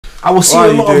I will see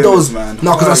a lot of those. Man?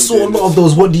 No, because I saw a lot of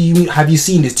those. What do you mean? Have you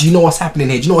seen this? Do you know what's happening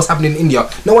here? Do you know what's happening in India?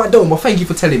 No, I don't. But thank you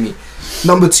for telling me.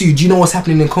 Number 2, do you know what's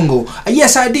happening in Congo?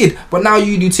 Yes, I did. But now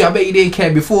you do too. I bet you didn't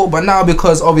care before. But now,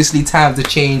 because obviously times have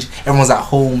changed, everyone's at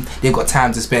home. They've got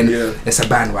time to spend. Yeah. It's a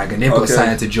bandwagon. They've got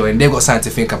something to join. They've got something to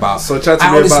think about. So chat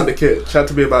to me about the kid. Chat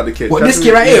to me about the kid. What, this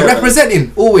kid right here,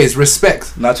 representing. Always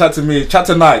respect. Now chat to me. Chat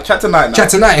tonight. Chat tonight now.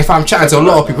 Chat tonight. If I'm chatting to a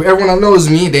lot of people, everyone that knows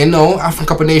me, they know African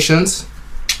Cup of Nations.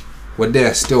 We're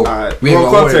there still. Alright. Well,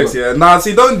 context, yeah. Nah,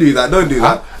 see, don't do that. Don't do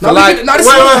that.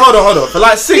 Hold on. For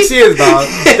like 6 years now,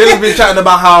 they've been chatting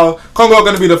about how Congo are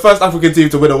going to be the first African team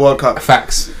to win a World Cup.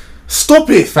 Facts. Stop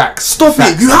it. Facts. Stop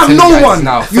Facts. it. You have no one.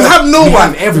 You have no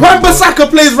one. Wan-Bissaka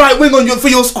plays right wing on for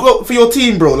your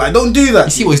team, bro. Like, don't do that.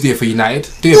 You see what he's doing for United?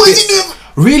 What is he doing?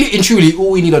 Really and truly,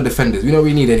 all we need are defenders. We don't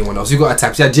really need anyone else. We got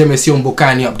attacks. We had Jemerson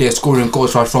Bokani up there scoring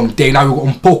goals right from day. Now we got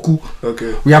Mpoku.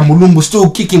 Okay. We have Mulumbu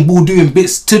still kicking ball, doing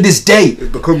bits to this day. To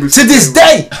this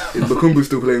day. Is Bakumbu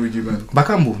still playing with you, man?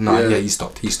 Bakambu? Nah, yeah, he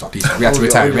stopped. We had to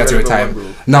retire.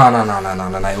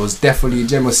 No. It was definitely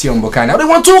Jemerson Bokani. I don't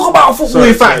want to talk about football,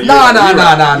 in fact. Nah.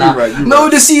 No,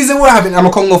 the season will happen. I'm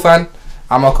a Congo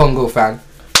fan.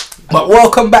 But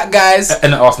welcome back, guys.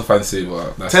 And an Arsenal fan too.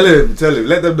 Tell him.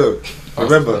 Let them know.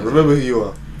 Remember who you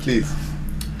are, please.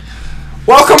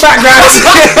 Welcome back, guys.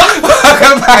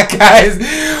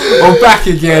 We're back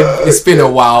again. It's been a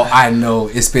while. I know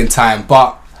it's been time,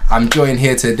 but I'm joined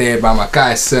here today by my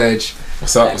guy Serge.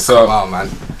 What's up? Wow, man.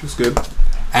 It's good.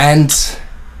 And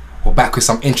we're back with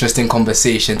some interesting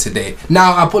conversation today.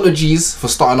 Now, apologies for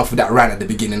starting off with that rant at the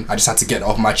beginning. I just had to get it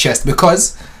off my chest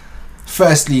because,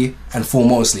 firstly and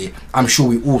foremostly, I'm sure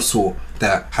we all saw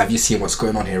that. Have you seen what's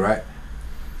going on here, right?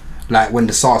 Like when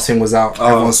the SARS thing was out,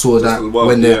 everyone saw that.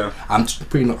 I'm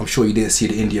sure you didn't see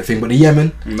the India thing, but the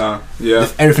Yemen. Nah, yeah.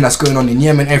 Everything that's going on in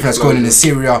Yemen, everything that's going on in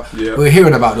Syria, we're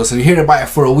hearing about this, and we hear about it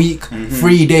for a week,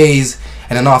 3 days,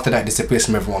 and then after that, disappears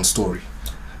from everyone's story.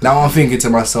 Now I'm thinking to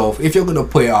myself, if you're gonna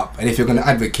put it up and if you're gonna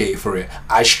advocate for it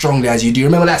as strongly as you do,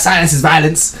 remember that silence is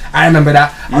violence? I remember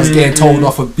that. I was getting told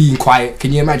off for being quiet.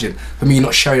 Can you imagine? For me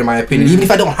not sharing my opinion, even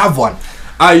if I don't have one.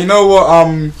 You know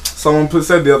what? Someone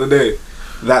said the other day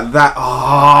that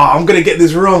I'm gonna get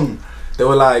this wrong. They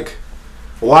were like,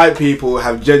 white people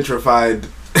have gentrified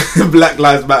Black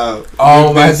Lives Matter.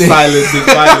 Oh my silence is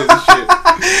violence shit.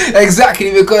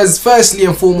 Exactly, because firstly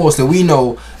and foremost, we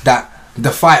know that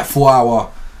the fight for our,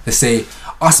 let's say,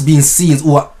 us being seen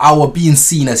or our being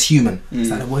seen as human. Is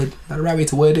that a word? Is that the right way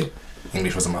to word it?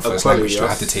 English wasn't my first language, so I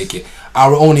had to take it.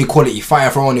 Our own equality,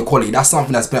 fighting for our own equality, that's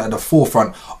something that's been at the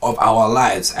forefront of our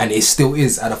lives, and it still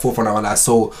is at the forefront of our lives.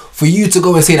 So for you to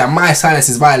go and say that my silence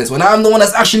is violence when I'm the one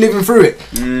that's actually living through it,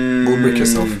 go break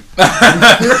yourself.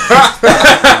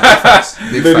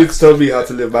 You don't need to tell me how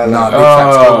to live my life. Nah, big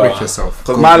facts, go break yourself.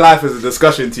 Because my life is a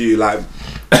discussion to you. Like,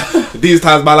 these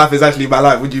times my life is actually my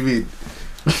life. What do you mean?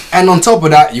 And on top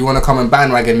of that, you want to come and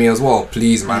bandwagon me as well,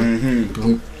 please,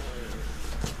 man.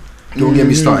 Don't get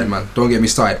me started, man. Don't get me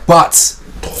started. But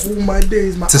my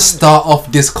days, to start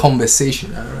off this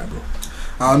conversation, alright, bro.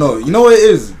 I don't know. You know what it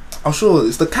is? I'm sure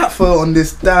it's the cat fur on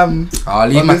this damn.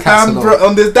 Leave my cat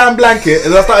on this damn blanket,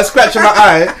 and I started scratching my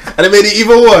eye, and it made it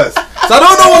even worse. So I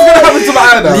don't know what's gonna happen to my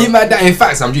eye now. Leave my damn. In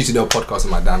fact, I'm due to do a podcast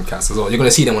with my damn cats as well. You're gonna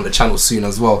see them on the channel soon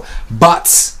as well.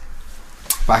 But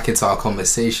back into our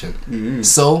conversation.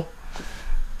 So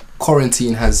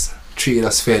quarantine has treated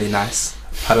us fairly nice.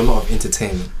 Had a lot of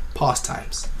entertainment.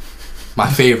 Pastimes. My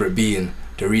favourite being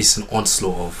the recent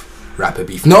onslaught of rapper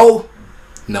beef. No,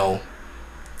 I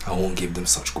won't give them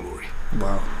such glory.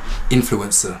 Wow.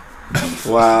 Influencer.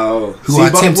 Wow. Who are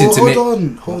attempting to make.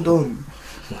 Hold on.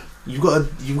 You've got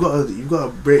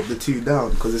to break the two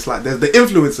down, because it's like there's the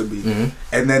influencer beef,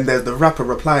 and then there's the rapper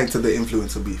replying to the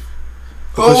influencer beef.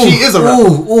 Because she is a rapper.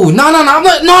 No, I'm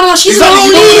not. No, she's in her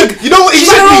own league. You know what?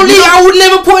 She's in her own league. I would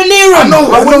never put her near him.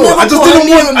 I just didn't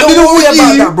want. I didn't want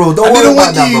about that, bro. I didn't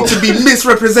want you to be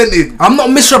misrepresented. I'm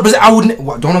not misrepresented. I wouldn't.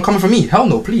 What? Don't want to come for me? Hell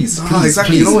no, please.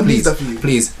 Exactly. Please, no one needs that for you.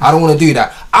 Please, I don't want to do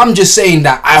that. I'm just saying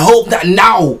that I hope that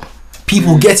now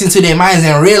people get into their minds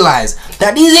and realize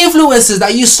that these influencers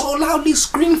that you so loudly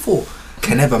scream for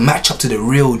can never match up to the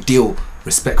real deal.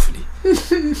 Respectfully.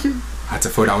 I had to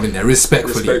throw that one in there.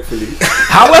 Respectfully.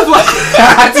 However,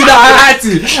 I had to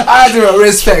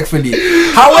respectfully.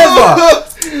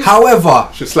 However,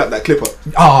 should slap that clip up.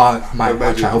 I'll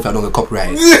try. Hopefully I don't get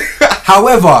copyrighted.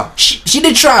 However, she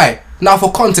did try. Now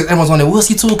for context, everyone's wondering, what's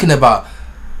he talking about?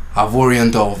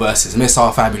 Ivorian Doll versus Miss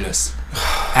R Fabulous.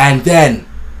 And then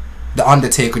The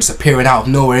Undertaker just appearing out of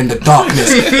nowhere in the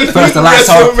darkness. First the lights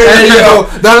are on,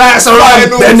 WrestleMania. the lights are on,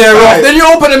 Final then they're fight. off, then you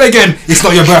open them again. It's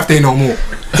not your birthday no more.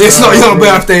 It's not your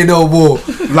birthday no more.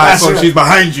 Lights on, she's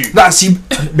behind you. That's she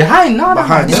behind. No,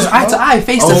 Behind, this is yeah. eye to eye,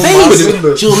 face to Oh my face.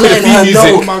 goodness. She was letting her Music.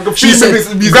 know. Oh my God. She said,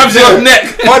 Grabs your neck.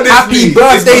 "Happy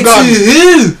birthday to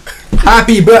you.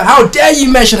 Happy birthday." How dare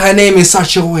you mention her name in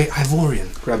such a way,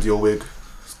 Ivorian? Grab your wig.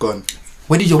 It's gone.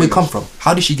 Where did your wig come from?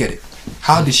 How did she get it?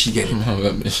 How did she get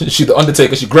it? She the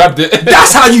Undertaker. She grabbed it.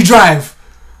 That's how you drive.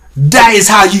 That is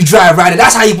how you drive, right?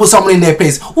 That's how you put someone in their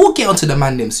place. We'll get onto the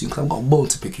man them soon because I've got a bone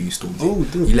to pick you, Storm. Oh,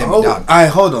 dude. You let me down.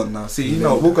 Hold on now. See, you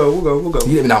know, we'll go.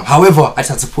 You let me down. However, I just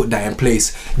had to put that in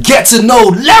place. Get to know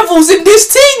levels in this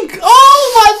thing. Oh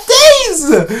my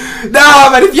days!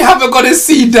 Nah, man. If you haven't got to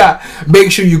see that,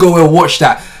 make sure you go and watch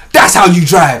that. That's how you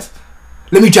drive.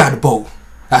 Let me drive the boat.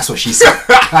 That's what she said.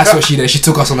 That's what she did. She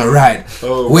took us on a ride.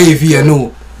 Oh, Wavy and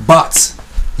all. But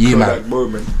yeah, man. That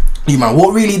moment. Yeah, man.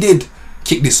 What really did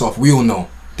kick this off? We all know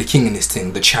the king in this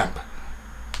thing, the champ.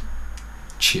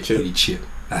 Chip. Really Chip.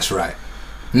 That's right.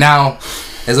 Now,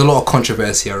 there's a lot of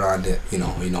controversy around it. You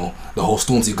know, the whole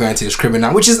Stormzy going to this crib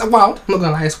now, which is wild. I'm not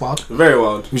gonna lie, it's wild. Very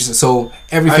wild. Which is, so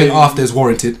everything after is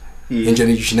warranted. In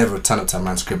general, you should never turn up to a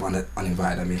man's crib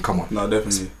uninvited. I mean, come on. No,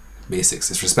 definitely.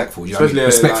 Basics. It's respectful. You know what I mean?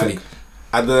 Especially Respectfully.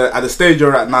 Like, at the stage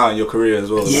you're at now in your career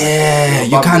as well. Yeah,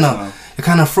 like, you're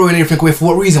kind of throwing everything away. For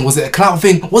what reason? Was it a clout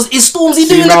thing? Is Stormzy See,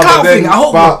 doing no, the clout but then- thing? I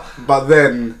hope not. But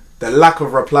then the lack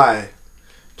of reply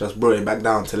just brought it back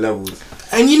down to levels.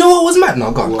 And you know what was mad?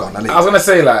 No, go on. I was gonna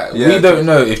say like Yeah. we don't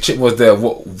know if Chip was there.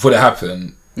 What would it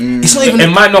happen? It's not even. It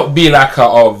might not be like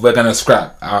we're gonna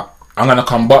scrap. I'm gonna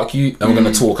come back you and we're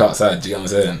gonna talk outside. Do you know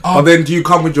what I'm saying? But then do you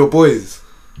come with your boys?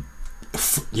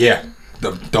 Yeah.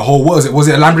 The whole was it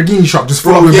a Lamborghini truck just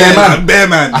full of bare man? Bare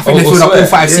man. I think they filled up all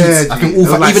 5 seats. Yeah, I think dude.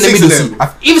 all There was 5, like even the 6 middle of seat. them.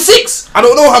 Even 6. I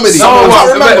don't know how many. So I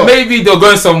can't remember. maybe they're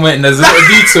going somewhere and there's a little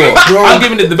detour. I'm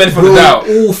giving it the benefit of the doubt.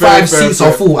 All 5 Fair, seats fair.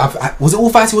 are full. Was it all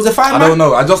 5 seats? Was it 5? I don't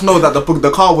know. I just know that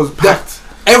the car was packed.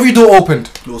 Every door opened.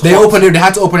 was They hot. opened it. They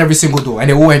had to open every single door, and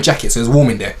they all wearing jackets. So it was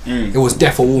warm in there. It was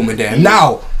definitely warm in there.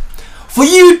 Now, for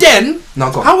you, then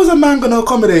no, go on. How is a man gonna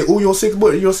accommodate all your 6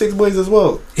 boys as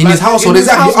well? In his household,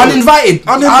 exactly. Uninvited.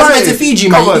 I was meant to feed you,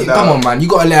 man. Come on, man. You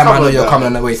gotta let a man know you're coming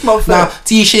on the way. It's not fair. Now,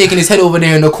 T shaking his head over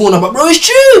there in the corner, but bro, it's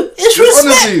true. It's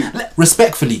respect. Honestly.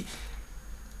 Respectfully.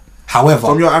 However,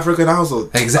 From your African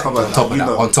household. Exactly. Come On top of you that,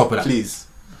 know. on top of that. Please.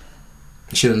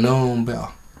 you should have known better.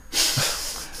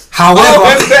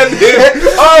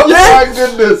 Oh, Yeah. my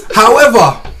goodness.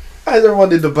 However, I don't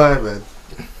want in Dubai, man.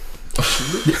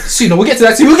 see, no, we'll get to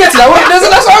that too. We'll get to that.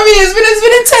 That's what I mean.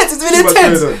 It's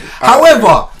been intense.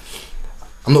 However,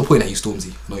 I'm not pointing at you,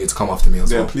 Stormzy. I want you to come after me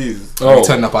as Yeah, well. please. We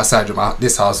turning up outside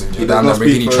this house with He your does damn not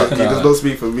speak Lamborghini for truck. He does not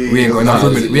speak for me. We ain't got enough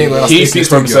room. We ain't got enough He space in speaks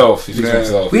the for studio. himself. He speaks for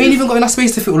himself. We ain't even got enough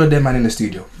space to fit all of them man in the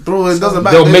studio. Bro, it doesn't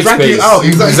matter. They'll make rank you space. out.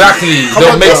 Exactly. Come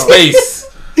They'll on make now. space.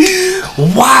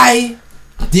 Why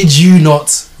did you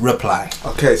not reply?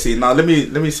 Okay, see now let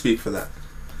me speak for that.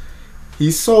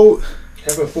 He's so.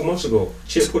 Happened 4 months ago.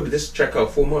 Chip put this track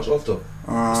out 4 months after.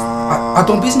 I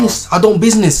don't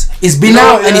business. It's been No,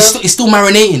 out and yeah. it's still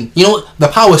marinating. You know, the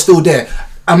power's still there.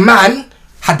 A man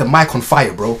had the mic on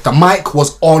fire, bro. The mic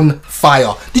was on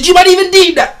fire. Did you man even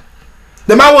deep that?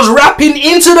 The man was rapping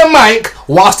into the mic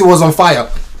whilst it was on fire.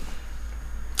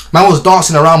 Man was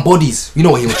dancing around bodies. You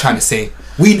know what he was trying to say.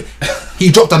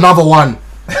 He dropped another one.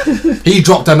 First he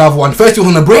was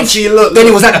on the bridge, See, look, then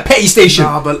he was at the petty station.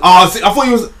 Nah, but see, I thought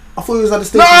he was at the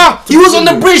station. Nah, he was on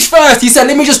the bridge first. He said,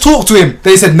 "Let me just talk to him."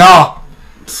 Then he said, "Nah."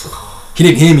 He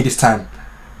didn't hear me this time.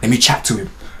 Let me chat to him.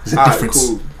 There's a Alright, difference.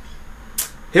 cool.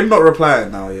 Him not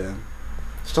replying now, yeah.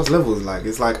 It's just levels. Like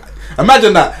it's like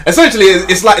imagine that. Essentially,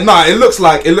 it's like nah. It looks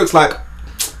like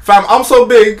fam. I'm so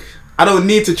big. I don't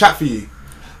need to chat for you.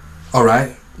 All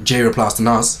right, Jay replies to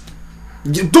Nas.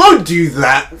 You don't do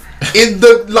that in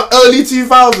the early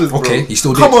 2000s. Bro. Okay, he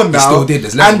still did. Come on He now. still did.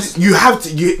 There's levels. And you have to.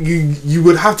 You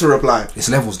would have to reply. It's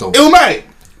levels though. Illmate,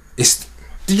 It's.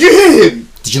 did you hear him?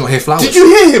 Did you not hear Flowers? Did you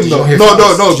hear him Did you though? not hear No.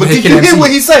 Flowers? But did Killer you hear MC? what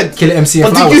he said? Killer MC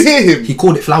and But Flowers. did you hear him? He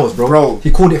called it Flowers, bro. Bro.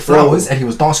 He called it Flowers, Bro. and he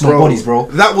was dancing on bodies, bro.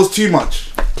 That was too much.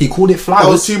 He called it That Flowers.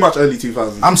 was too much early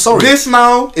 2000s. I'm sorry. This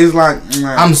now is like.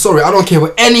 Nah. I'm sorry, I don't care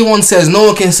what anyone says. No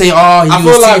one can say, "Oh, he I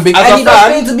was feel like too big." as And a he does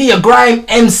fan- claim to be a grime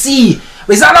MC.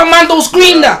 But is that a man don't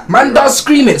scream that? Man does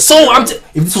scream it. So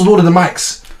if this was Lord of the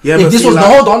Mics, Yeah, if but this see, was like-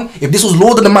 hold on, if this was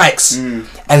Lord of the Mics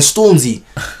and Stormzy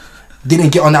didn't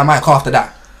get on that mic after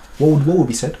that, what would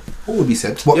be said? What would be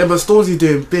said? What? Yeah, but Stormzy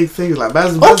doing big things like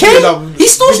Baz. Okay, doing that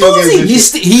he's still video games Stormzy. and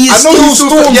He's shit. still I know he's Stormzy.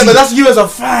 still. Yeah, but that's you as a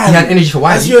fan. He had energy for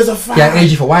Wiley. That's you as a fan. He had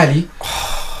energy for Wiley.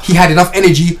 he had enough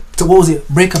energy to, what was it,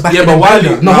 break her back Yeah, and then but bend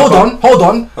Wiley- her. No, no, hold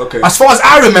on. Okay. As far as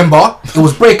I remember, it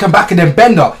was break her back and then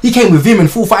bend her. He came with him in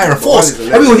full fire and force, Wiley's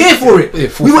a and we were here for it. Yeah,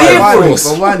 full we were fire here and for force. it.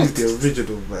 But Wiley's the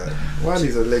original, man.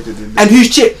 Wiley's a legend in this. And who's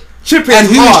Chip? Chip is and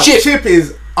who's hard. Chip? Chip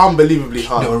is unbelievably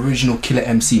hard. The original killer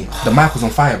MC. The mic was on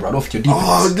fire, bro. I don't think you're deep. in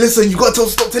Oh, this. listen, you got to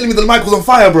stop telling me the mic was on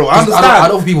fire, bro. I understand. I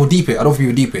don't think people deep it. I don't think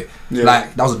people deep it. Yeah.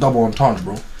 Like, that was a double entendre,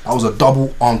 bro. That was a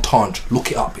double entendre.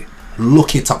 Look it up.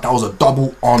 Look it up. That was a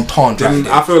double entendre. Then Right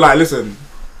there. I feel like, listen,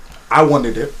 I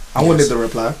wanted it. I wanted Yes. the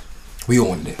reply, We all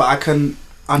wanted it. but I can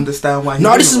understand why. he No,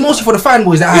 didn't this is reply. mostly for the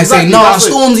fanboys that I say, Exactly, nah, that's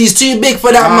it. Stormzy's too big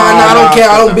for that, Nah, man. Nah, I don't care.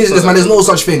 I don't nah, business, man. There's no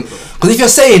such thing. Because if you're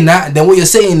saying that, then what you're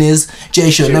saying is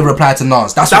Jay should never reply to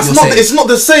Nas. That's what That's you're not. saying. It's not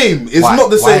the same. It's Why? not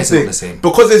the Why same is it not thing. the same?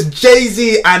 Because it's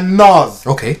Jay-Z and Nas.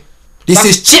 Okay. This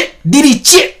is Chip, Diddy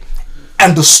Chip,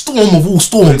 and the storm of all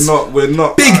storms. We're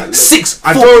not Big alright, look,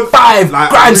 6'5" like,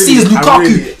 Grime I Seas really-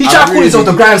 Lukaku. He tried to call himself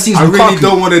the Grime Seas I Lukaku. really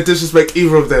don't want to disrespect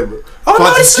either of them. Oh, no,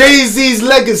 but it's- Jay-Z's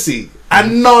legacy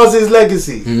and Nas's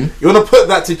legacy, you want to put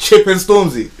that to Chip and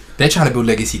Stormzy? They're trying to build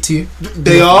legacy too.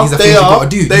 They are. These are They things you are. gotta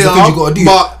do. They These are things you are. gotta do.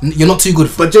 But You're not too good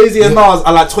for. But Jay-Z and Nas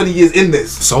are like 20 years in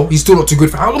this. So he's still not too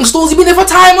good for. How long Stormzy been there for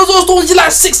time as well? Stormzy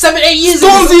like 6, 7, 8 years.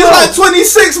 Stormzy is like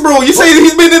 26, bro. You say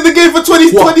he's been in the game for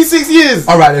 26 years.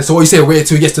 All right then. So what you say? Wait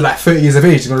till he gets to like 30 years of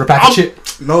age. He's gonna reply to Chip.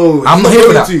 No, I'm not he's here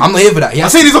for going that. to. I'm not here for that. He I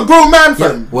has said he's a grown man, yeah.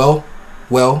 fam.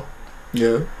 Well.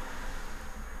 Yeah.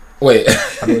 Wait.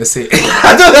 I don't want to say it.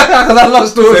 I don't know because I love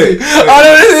Stormzy. Say it. I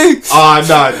don't want to say it.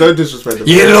 Nah, don't disrespect him.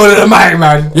 You ain't loaded the mic,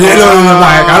 man. You ain't loaded the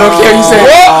mic. I don't care what you say.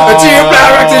 Until you reply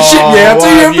back to Chip, yeah.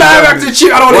 Until you reply back to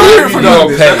Chip, I don't want to hear it from you. done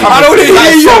this? I don't want to hear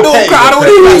you. I don't want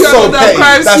to hear you. That's so That petty.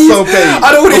 crime That's scene. so petty. I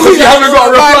don't want to hear Because you that. haven't got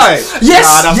a reply. Yes,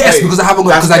 Nah, that's yes, petty. because I haven't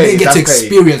got, That's because I didn't petty. get to That's petty.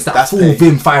 experience that That's full petty.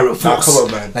 Vim fire at Nah, force. come on,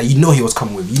 man. Like, you know he was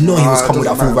coming with. You know he was Nah, it coming with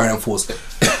that doesn't full matter. fire and force.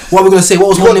 What are we gonna say? What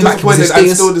was You're holding back? Was his disappointed. I'm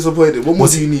status? still disappointed. What more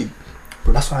do you need?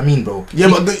 Bro, that's what I mean, bro. Yeah,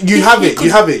 but you have it. You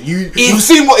have it. You've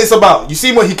seen what it's about. You've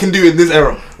seen what he can do in this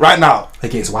era right now.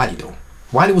 Against Wiley though.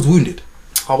 Wiley was wounded.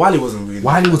 Oh, Wiley wasn't really.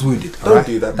 Wiley was wounded. Don't alright?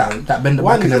 do that, man. That bend the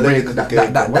Wiley's back and a the break. legend in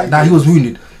the game, bro. That he was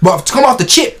wounded. But to come after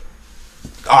Chip,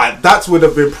 Alright, that would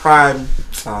have been prime.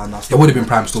 Nah, it would have been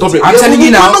prime Stormzy. Stop it. I'm telling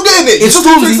you now. We're not getting it. You If just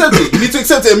need to Stormzy, accept it. You need to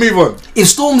accept it and move on. if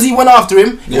Stormzy went after him,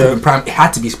 it would Yeah. have been prime. It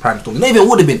had to be prime Stormzy. Not even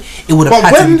would have been. It would have But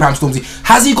had to when- be prime Stormzy.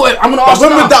 Has he got it? I'm gonna But ask you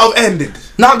when now. would that have ended?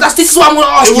 Now this is what I'm gonna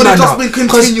ask It you would now. have just now. been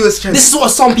 'Cause continuous change. This is what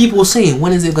some people are saying.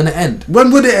 When is it gonna end? When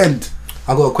would it end?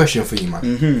 I got a question for you, man.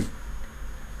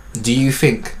 Mm-hmm. Do you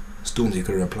think Stormzy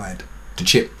could have replied to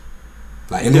Chip?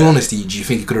 Like, in all honesty, do you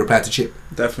think he could have replied to Chip?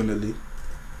 Definitely.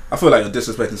 I feel like you're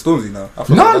disrespecting Stormzy now. I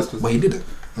feel No, like that's 'cause- but he didn't.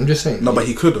 I'm just saying. No, but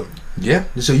he could have. Yeah.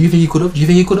 So you think he could have? Do you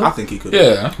think he could I have? think he could have.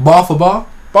 Yeah. Bar for bar,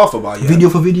 Bar for bar, yeah. video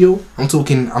for video. I'm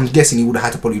talking. I'm guessing he would have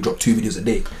had to probably drop 2 videos a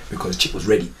day because Chip was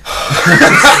ready.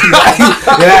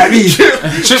 Yeah, I mean,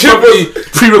 Chip probably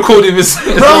pre-recorded this.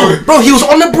 bro, he was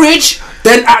on the bridge,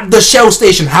 then at the Shell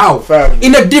station. How? Fam.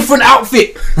 In a different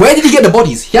outfit. Where did he get the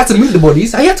bodies? He had to move the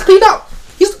bodies. And he had to clean up.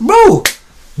 He's bro.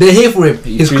 They're here for him.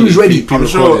 His crew's ready. I'm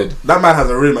sure Pre-recorded. that man has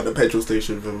a room at the petrol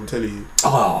station, fam, I'm telling you.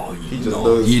 Oh, He you just know.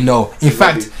 knows. You know. In He's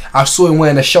fact, ready. I saw him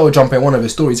wearing a Shell jumper in one of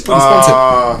his stories. He's probably sponsored.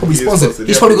 Probably he is sponsored.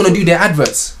 He's yeah, probably gonna do their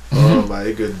adverts. Oh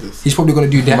my goodness. He's probably gonna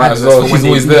do their Might as adverts well. for when He's they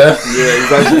always do- there. Yeah,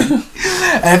 exactly.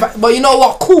 And in fact, but you know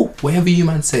what? Cool. Whatever you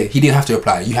man say, he didn't have to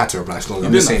reply. You had to reply. So I'm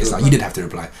didn't just saying have it's to like reply. you did have to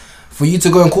reply. For you to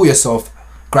go and call yourself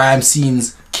Graham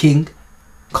Scene's king,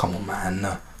 come on,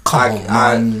 man. Come on,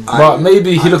 man. But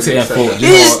maybe he looked at it and agree thought, with you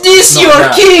know Is what, this not your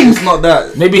that. king? It's not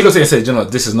that. Maybe he looked at it and said, you know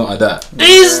what, this is not a that.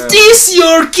 Is this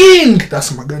your king?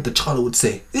 That's what my grandpa Charlie would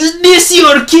say. Is this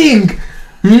your king?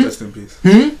 Rest in peace.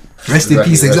 Rest in Exactly,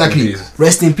 peace, rest in exactly. peace.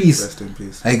 Rest in peace. Rest in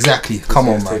peace. Exactly. Come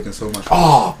on, It's man. taken so much.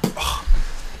 Oh,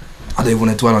 I don't even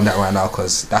want to dwell on that right now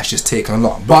because that's just taking a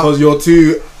lot. But Because you're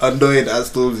too annoyed at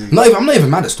Stormzy. I'm not even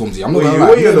mad at Stormzy. I'm not What gonna you- lie.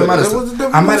 what I'm you not even doing? mad at What's Stormzy. the-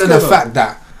 I'm mad what's at the going on? fact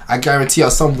that I guarantee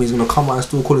at some point he's gonna come out and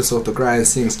still call himself the Grind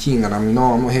Sings King, and I mean, no,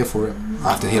 I'm not here for it.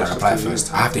 I have to hear that reply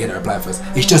first. I have to hear that reply first.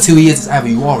 It's just who he is. It's either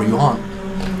you are or you aren't.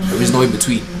 There is no in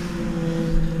between.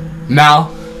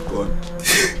 Now, Go on.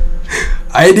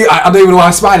 I don't even know why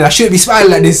I'm smiling. I shouldn't be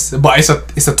smiling like this, but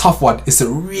it's a tough one. It's a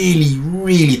really,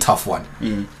 really tough one.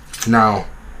 Now,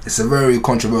 it's a very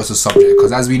controversial subject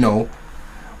because, as we know,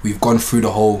 we've gone through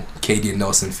the whole KD and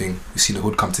Nelson thing. We've seen the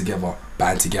hood come together,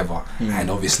 band together, and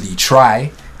obviously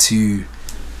try to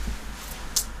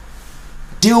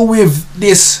deal with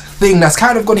this thing that's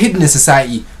kind of gone hidden in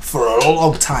society for a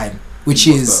long time, which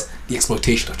What's is the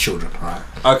exploitation of children. Right?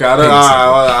 Okay,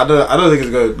 I don't think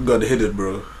it's got hidden,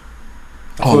 bro.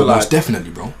 I Oh, feel most like- definitely,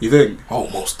 bro. You think?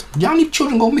 Almost. Do you know how many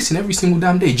children go missing every single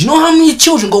damn day? Do you know how many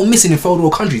children go missing in third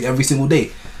world countries every single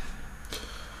day?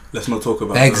 let's not talk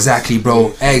about Exactly,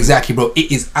 bro. Exactly, bro.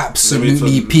 It is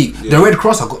absolutely peak. Yeah. The Red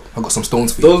Cross, I got some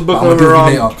stones for you. those but Boko I'ma give you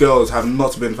Haram later. girls have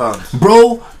not been found.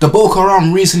 Bro, the Boko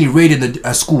Haram recently raided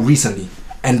a school recently,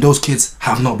 and those kids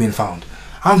have not been found.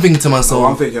 I'm thinking to myself, So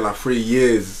I'm thinking like 3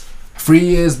 years. 3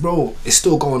 years, bro. It's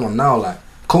still going on now. Like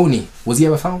Coney, was he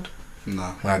ever found?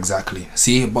 No. Exactly.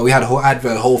 See, but we had a whole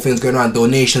advert, whole things going around,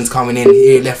 donations coming in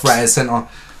here, left, right, and center.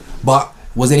 But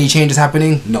was any changes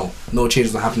happening? No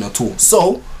changes were happening at all.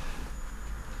 So,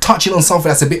 touching on something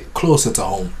that's a bit closer to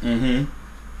home,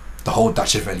 the whole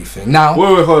Dutch Valley thing. Now,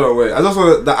 Wait, hold on, wait. I just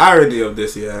want the irony of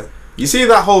this. Yeah, you see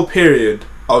that whole period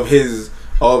of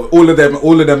all of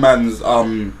them man's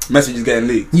messages getting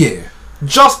leaked. yeah,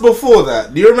 Just before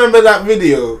that, do you remember that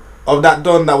video of that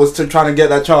Don that was trying to get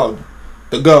that child,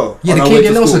 the girl? yeah, on the her way Kaden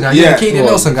to Nelson school? guy, yeah, the Kaden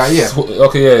Nelson guy, yeah,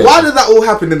 Okay, yeah. Why did that all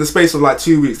happen in the space of like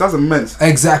 2 weeks? That's immense.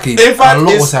 exactly. In fact, a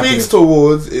lot it was happening.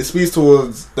 speaks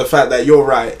towards the fact that you're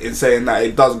right in saying that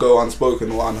it does go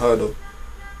unspoken or unheard of.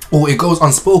 Or it goes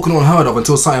unspoken or unheard of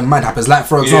until something mad happens. Like,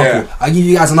 for example, Yeah. I'll give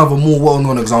you guys another more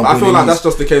well-known example. I feel in like the that's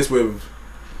just the case with.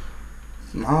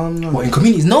 No. What, in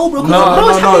communities? No, bro. No,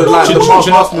 it's happening like all the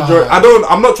over. vast majority.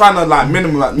 I'm not trying to like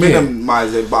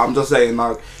minimize it, but I'm just saying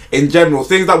like in general,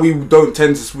 things that we don't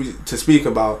tend to speak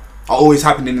about are always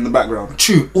happening in the background.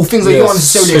 True. Or things that you aren't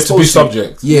necessarily so to be exposed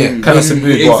subject. Yeah. Kind of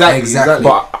subdued. but- Exactly.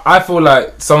 But I feel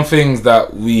like some things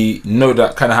that we know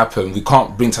that kind of happen, we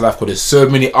can't bring to life because there's so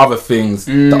many other things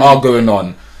that are going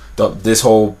on. This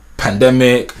whole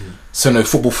pandemic, so no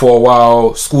football for a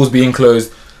while, schools being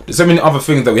closed. There's so many other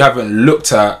things that we haven't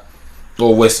looked at,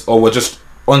 or we're just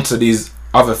onto these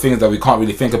other things that we can't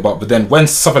really think about. But then when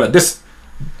something like this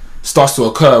starts to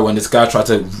occur, when this guy tried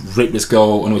to rape this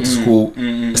girl on the way to school,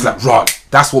 it's like, right,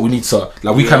 that's what we need to,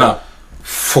 like, we kind of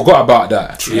forgot about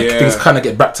that. Like, Yeah. things kind of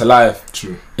get back to life.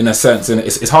 True. In a sense, and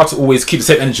it's hard to always keep the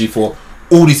same energy for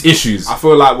all these issues. I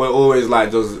feel like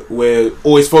we're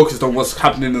always focused on what's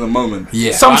happening in the moment.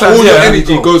 Yeah. Sometimes All your yeah,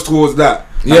 energy goes towards that.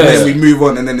 Yeah. And then we move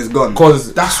on and then it's gone.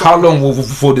 because That's how long will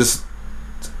before this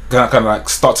kind of like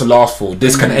start to last for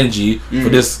this kind of energy for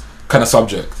this kind of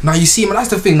subject? Now you see, man, that's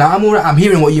the thing. Now I'm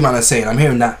hearing what you man are saying. I'm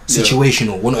hearing that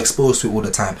situational. We're not exposed to it all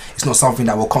the time. It's not something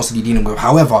that we're constantly dealing with.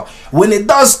 However, when it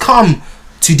does come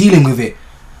to dealing with it,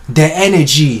 the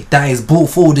energy that is brought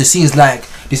forward, it seems like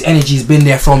this energy's been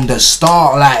there from the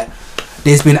start. Like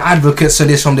there's been advocates for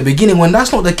this from the beginning. When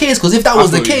that's not the case, because if that was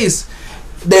the Absolutely. case,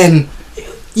 then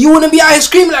you wouldn't be out here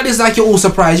screaming like this, like you're all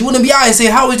surprised. You wouldn't be out here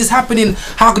saying, "How is this happening?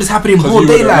 How could this happen in 'Cause broad you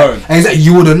would've daylight?" known. And exactly,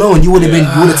 you would have known. You would have been.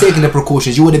 You would have taken the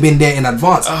precautions. You would have been there in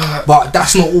advance. But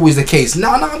that's not always the case.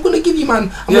 Now, I'm gonna give you, man.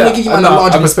 I'm gonna give you, man, a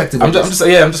larger perspective. I'm of this.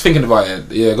 just thinking about it.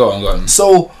 Yeah, go on.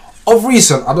 So, of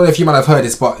recent, I don't know if you might have heard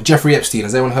this, but Jeffrey Epstein.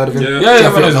 Has anyone heard of him? Yeah. Yeah, Jeffrey,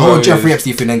 everyone the knows whole who he Jeffrey is.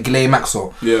 Epstein thing and Ghislaine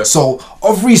Maxwell. Yeah. So,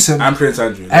 of recent, And Prince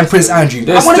Andrew. and Prince Andrew.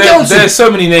 There's, I want to get on there's so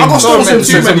many names. I got so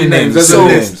so many names. There's a So,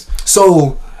 list.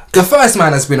 so the first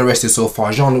man that's been arrested so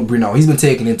far, Jean-Luc Brunel, he's been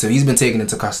taken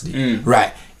into custody.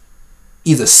 Right.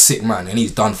 He's a sick man and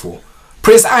he's done for.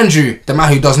 Prince Andrew, the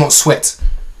man who does not sweat.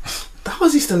 How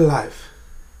is he still alive?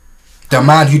 The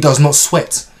man who does not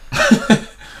sweat.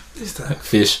 Is that?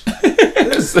 Fish.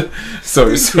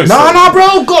 sorry. No,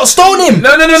 bro, stone him. No.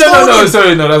 Stone him.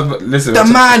 Sorry, no. Listen, The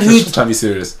man who- trying to be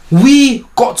serious. We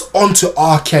got onto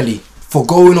R. Kelly for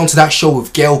going onto that show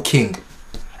with Gayle King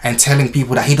and telling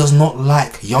people that he does not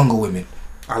like younger women.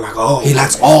 I like all. He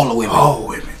likes all the women. all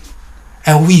women.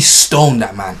 And we stoned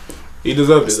that man. He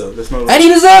deserved it though. Let's not. And he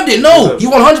deserved it. No, Deserved he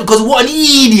it. 100 because what an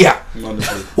idiot.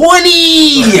 Honestly. What an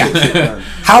idiot. Man.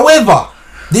 However,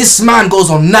 this man goes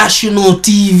on national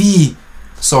TV.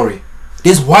 Sorry.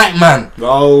 This white man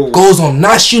No. goes on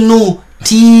national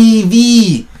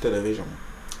TV.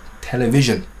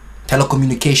 Television.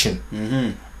 Telecommunication.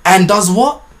 Mm-hmm. And does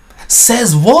what?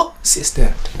 Says what? Sits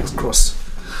there. Let's cross.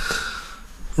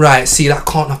 Right, see, that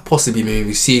can't have possibly been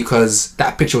me. See, because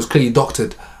that picture was clearly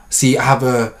doctored. See, I have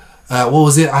a, what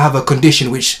was it? I have a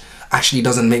condition which actually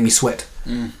doesn't make me sweat.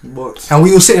 What? And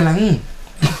we were sitting like,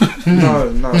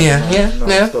 No.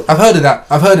 yeah. Stop. I've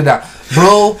heard of that.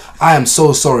 Bro, I am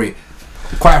so sorry.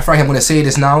 Quite frankly, I'm going to say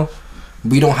this now.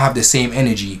 We don't have the same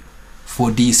energy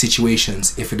for these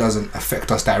situations if it doesn't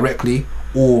affect us directly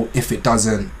or if it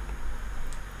doesn't.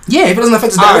 Yeah, if it doesn't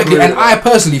affect us I directly, agree and with I that.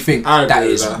 personally think I that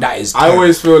agree is with that is. I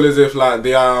always feel as if like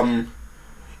the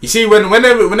you see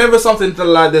whenever something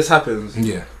like this happens,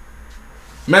 yeah.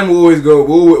 men will always go.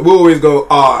 We'll always go.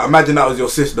 Imagine that was your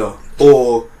sister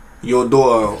or your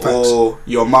daughter Facts. or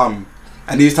your mum.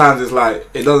 And these times it's like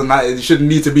it doesn't matter. It shouldn't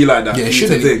need to be like that. Yeah, it for you to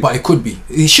shouldn't, think. but it could be.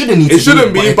 It shouldn't need to It be.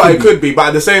 shouldn't be, but it could be. But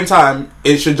at the same time,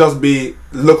 it should just be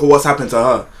look at what's happened to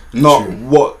her, not True.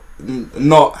 what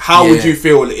not how would you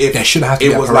feel if there should have to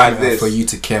be it a was like parameter this for you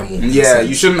to care more. Yeah,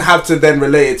 you shouldn't have to then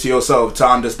relate it to yourself to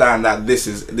understand that this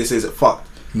is fucked.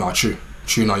 No, true.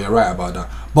 No, you're right about that.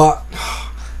 But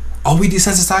are we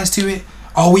desensitized to it?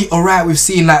 Are we alright with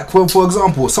seeing, like, for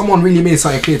example, someone really made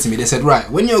something clear to me. They said, right,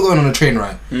 when you're going on a train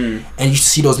ride and you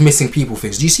see those missing people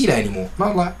things, do you see that anymore? And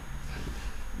I'm like,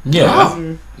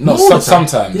 no,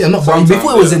 sometimes. Yeah, not sometimes,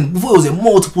 before it was in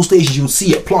multiple stations, you would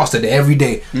see it plastered there every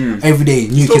day. Every day,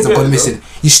 new Still kids have get gone it, missing.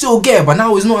 You still get it, but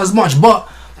now it's not as much. But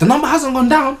the number hasn't gone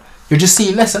down. You're just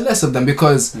seeing less and less of them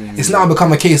because it's now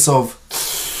become a case of,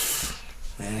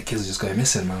 man, the kids are just going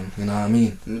missing, man. You know what I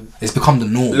mean? It's become the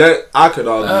norm. I could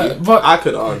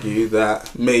argue that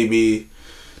maybe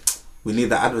we need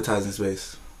that advertising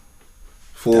space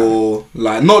for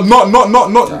like no, not like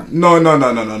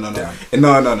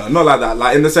that.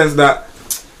 Like in the sense that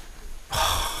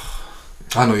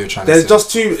I know you're trying there's to say.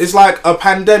 just too. It's like a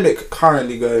pandemic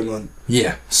currently going on.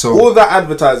 Yeah. So All that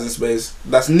advertising space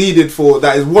that's needed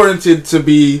that is warranted to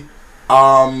be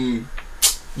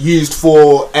used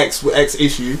for X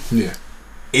issue yeah.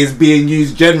 is being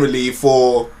used generally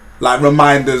for like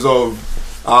reminders of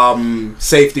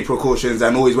safety precautions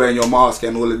and always wearing your mask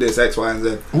and all of this X, Y, and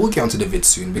Z. We'll get onto the vid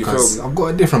soon because feel me? I've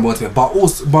got a different point to it. But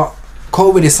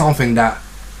COVID is something that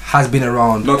has been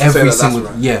around Not to say every that single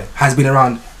that's right. yeah, has been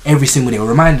around every single day. We're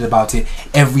reminded about it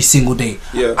every single day.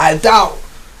 Yeah. I doubt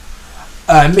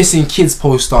missing kids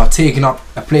poster taking up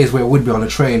a place where it would be on a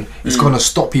train is gonna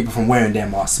stop people from wearing their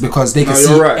masks because they can see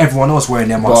you're right. everyone else wearing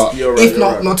their masks. But You're right, If you're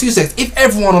not, right. not 2 seconds. If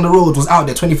everyone on the road was out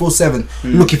there 24/7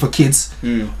 looking for kids,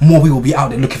 more people will be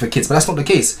out there looking for kids. But that's not the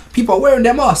case. People are wearing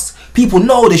their masks. People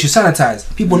know they should sanitize.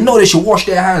 People know they should wash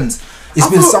their hands. It's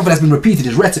been something that's been repeated.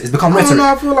 It's become I don't rhetoric. know,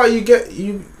 I feel like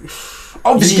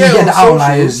Obviously, you you get get the on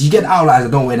outliers. socials. You get the outliers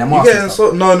that don't wear their you masks.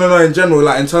 get no in general,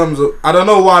 like in terms of I don't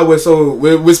know why we're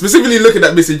specifically looking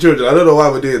at missing children. I don't know why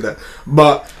we're doing that,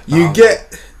 but you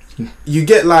get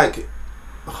like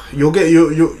you'll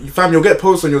get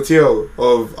posts on your TL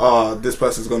of this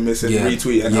person's gone missing,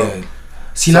 retweet and help.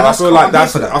 See, So now I feel like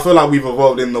for that. I feel like we've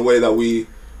evolved in the way that we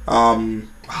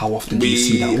How often do you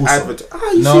see that also?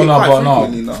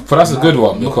 But that's a good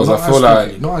one because I feel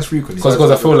like not as frequently. because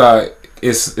I feel like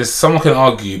it's someone can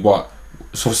argue, but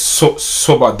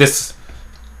so about this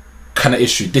kind of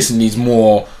issue, this needs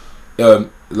more some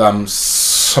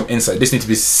insight. This needs to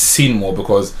be seen more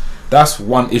because that's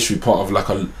one issue part of like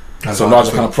a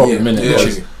larger kind of problem in it.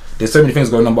 Because there's so many things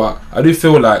going on, but I do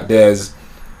feel like there's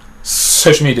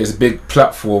social media is a big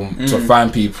platform to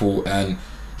find people and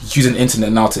using the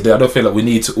internet now today. I don't feel like we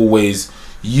need to always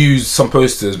use some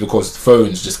posters because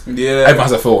phones just everyone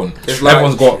has a phone.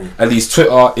 Everyone's got at least Twitter,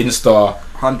 Insta,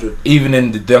 100. even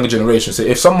in the younger generation. So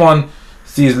if someone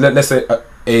sees, let's say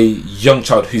a young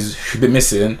child who's been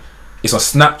missing, it's on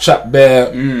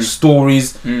Snapchat,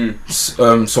 stories,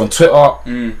 so on Twitter.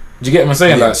 Do you get what I'm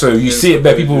saying? Like, so you see it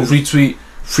there, people retweet,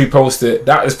 repost it.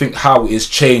 That is how it's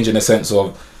changed in the sense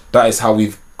of that is how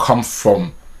we've come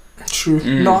from. True.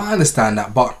 No, I understand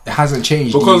that, but it hasn't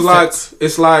changed Because like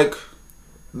it's like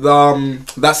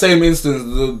that same instance,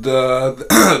 the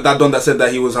that don that said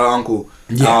that he was her uncle,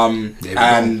 and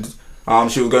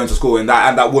she was going to school, and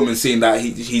that woman seeing that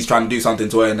he's trying to do something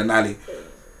to her in an alley.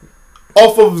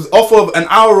 Off of an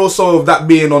hour or so of that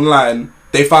being online,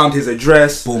 they found his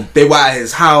address. Boom. They were at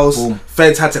his house. Boom.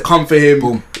 Feds had to come for him.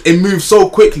 Boom. It moved so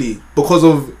quickly because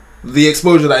of the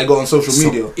exposure that he got on social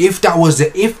media. If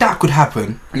that could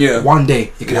happen, one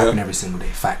day it could happen every single day.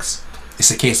 Facts. It's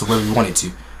a case of whether we want it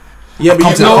to. Yeah,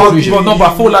 but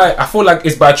but I feel like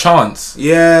it's by chance.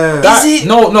 Yeah. Is it?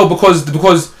 No, because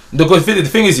the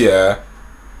thing is,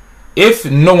 if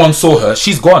no one saw her,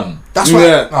 she's gone. That's right.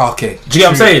 Yeah. Oh, okay. Do you get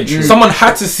what I'm saying? Someone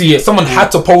had to see it. Someone had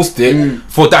to post it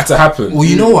for that to happen. Well,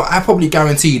 you know what? I probably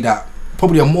guarantee that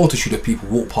probably a multitude of people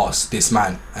walked past this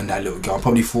man and that little girl and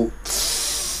probably thought.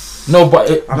 No, but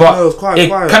it quiet.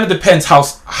 kind of depends how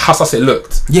sus it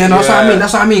looked. Yeah, no,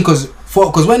 that's what I mean. Because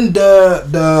when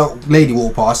the lady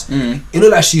walked past, it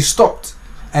looked like she stopped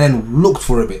and then looked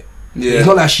for a bit. Yeah. It's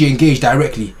not like she engaged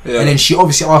directly, Yeah. and then she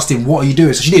obviously asked him, "What are you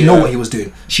doing?" So she didn't know what he was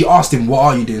doing. She asked him, "What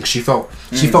are you doing?" Because she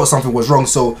felt something was wrong.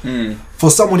 So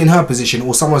for someone in her position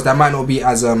or someone that might not be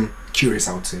as curious,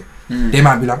 I would say, they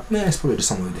might be like, "Man, it's probably just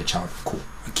someone with their child. Cool."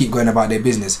 And keep going about their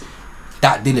business.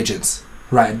 That diligence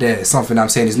right there is something I'm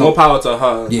saying is No not power to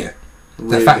her. Yeah.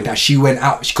 Really. The fact that she went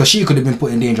out because she could have been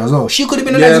put in danger as well. She could have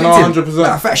been an Yeah, victim. no,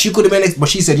 100%. In fact, she could have been. But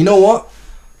she said, "You know what?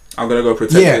 I'm gonna go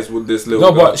protect this with this little.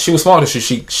 No, girl. but she was smart.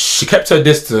 She kept her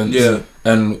distance. Yeah.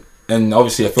 And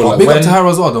obviously I feel like Big when up to her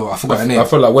as well, though. I forgot her name. I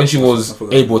feel like when she was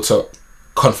able to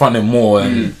confront him more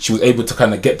and she was able to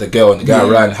kind of get the girl and the guy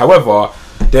around. However,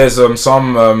 there's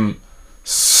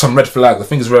some red flags. I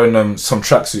think he's wearing some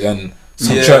tracksuit and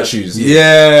some church shoes.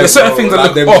 There's certain things that like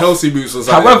look them off. Chelsea boots or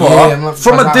something. However,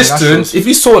 from a distance, if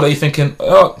you saw that, you're thinking,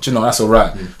 oh, do you know, that's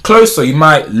alright. Closer, you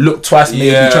might look twice,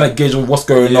 maybe trying to gauge what's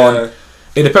going on.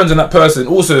 It depends on that person.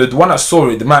 Also, the one that saw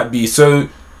it, they might be so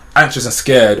anxious and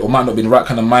scared, or might not be in the right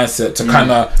kind of mindset to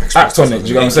kind of act on it. Do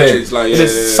you know what I'm saying? Like,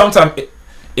 sometimes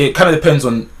it kind of depends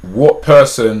on what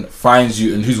person finds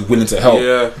you and who's willing to help.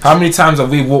 How many times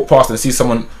have we walked past and see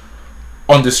someone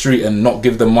on the street and not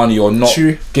give them money or not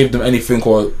give them anything,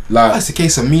 or like that's the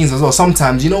case of means as well.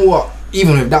 Sometimes, you know what,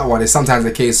 even with that one, it's sometimes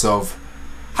a case of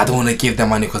I don't want to give them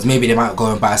money because maybe they might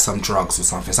go and buy some drugs or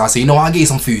something. So I say, you know what, I'll get you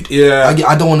some food. I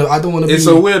don't want to. It's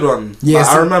a weird one. Yeah,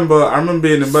 I remember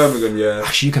being in Birmingham. Yeah,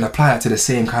 actually, you can apply that to the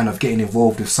same kind of getting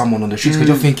involved with someone on the streets because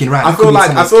you're thinking, right? I feel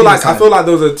like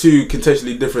those are two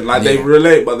contextually different. Like they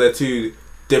relate, but they're two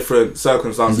different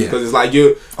circumstances. Because it's like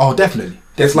you. Oh, definitely.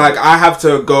 It's like I have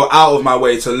to go out of my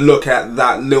way to look at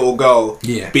that little girl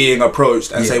being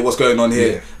approached and say what's going on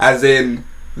here. As in,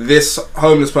 this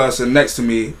homeless person next to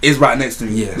me is right next to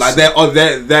me. Like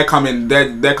they're coming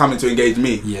to engage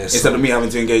me instead of me having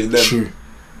to engage them. True.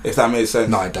 If that makes sense.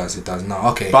 No, it does. No,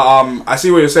 okay. But I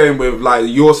see what you're saying with like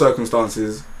your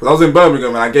circumstances. I was in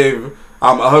Birmingham and I gave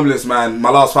a homeless man my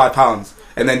last £5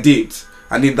 and then deeped.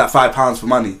 I need that £5 for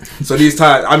money. So these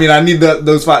times, I need that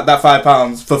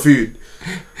 £5 for food.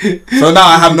 So now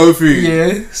I have no food.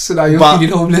 Yeah. So now you're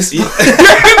feeling homeless.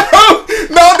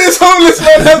 Now this homeless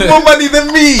man has more money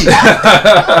than me.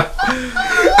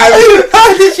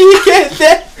 How did you get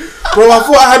there? Bro, I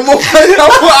thought I had more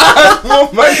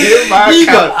money in my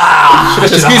account.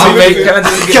 Excuse me, mate.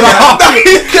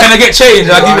 Can I get change?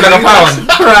 I'll give you like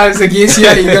 £1. Right, so you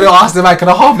gotta ask the man, can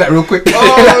I halve that real quick?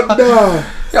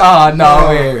 Oh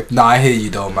no. No, I hear you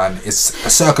though, man. It's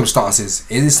circumstances.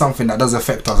 It is something that does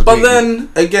affect us. But then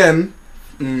again,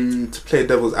 to play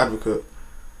devil's advocate,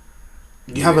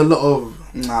 you have a lot of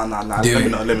nah. I'm not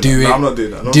doing that. You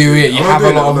have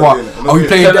a lot of what? Are we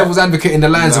playing devil's advocate in the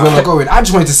lines of where we're going? I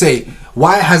just wanted to say,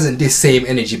 why hasn't this same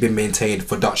energy been maintained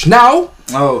for Dutch? Now,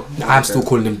 I'm still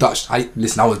calling him Dutch. I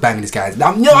was banging this guy.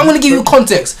 Now, I'm gonna give you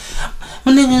context.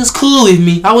 My nigga's cool with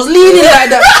me. I was leaning like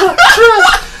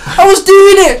that. I was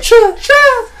doing it.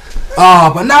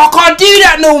 But now I can't do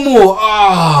that no more.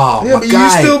 But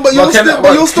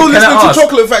you're still listening to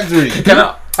Chocolate Factory.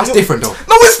 That's different though.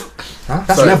 No, it's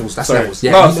that's levels. That's levels.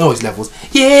 Yeah, no. you know it's levels.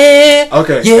 Yeah.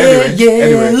 Okay.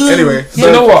 Yeah. Anyway. So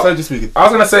you know what? I was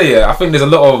gonna say, I think there's a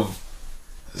lot of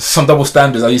some double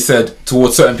standards, like you said,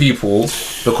 towards certain people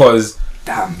because.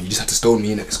 Damn, you just have to stone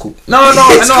me in it. It's cool. No.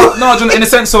 In the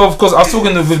sense of, because I was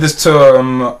talking with this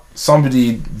to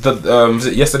somebody that was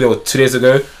it yesterday or 2 days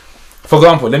ago. For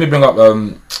example, let me bring up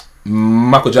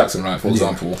Michael Jackson, right? For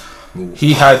example,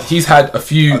 he's had a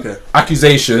few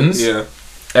accusations,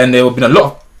 and there have been a lot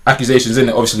of accusations in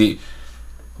it. Obviously,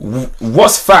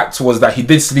 what's fact was that he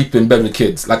did sleep in bed with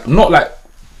kids, like not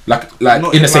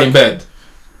in the same bed.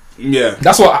 Yeah,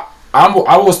 that's what.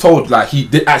 I was told like he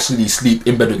did actually sleep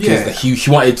in bed with kids. That he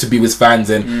wanted to be with fans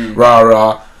and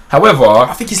rah. However,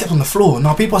 I think he slept on the floor.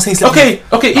 No, people are saying slept. Either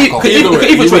way,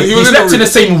 he slept in the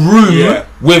same room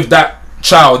with that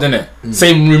child, innit?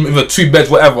 Same room with 2 beds,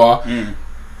 whatever.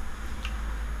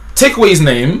 Take away his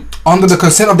name under the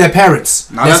consent of their parents.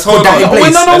 No, and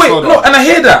I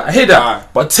hear that.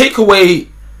 But take away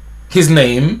his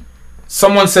name.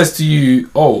 Someone says to you,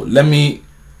 "Oh, let me."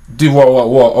 Do what?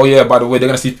 Oh yeah, by the way, they're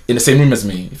gonna sleep in the same room as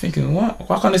me. You're thinking, what?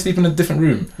 Why can't they sleep in a different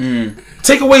room?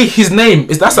 Take away his name.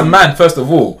 That's a man, first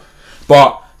of all.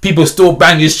 But people still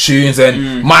bang his tunes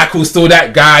and Michael's still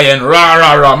that guy and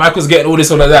rah. Michael's getting all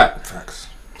this, all of that. Facts.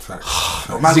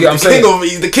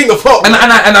 He's the king of pop. And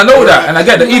I know that, and I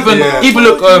get that. Even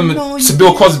look to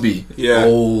Bill Cosby. Yeah.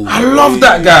 I love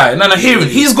that guy. And then I hear him.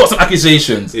 He's got some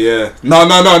accusations. Yeah.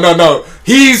 No.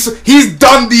 He's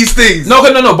done these things. No.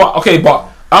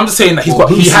 But I'm just saying that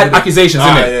he had accusations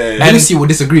in it. And Lucy will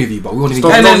disagree with you, but we won't even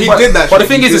get he did that. But the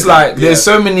thing is, it's like there's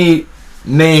so many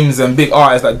names and big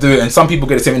artists that do it, and some people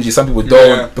get the same energy, some people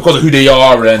don't because of who they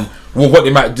are and what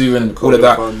they might do and all of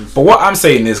that. But what I'm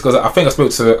saying is, because I think I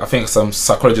spoke to some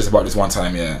psychologists about this one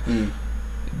time.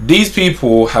 These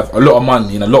people have a lot of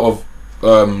money and a lot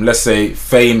of let's say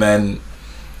fame, and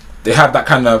they have that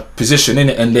kind of position in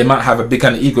it, and they might have a big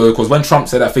kind of ego. Because when Trump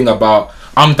said that thing about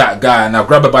I'm that guy and I'll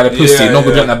grab her by the pussy, not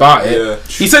good about it.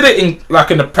 He said it in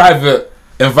a private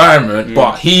environment,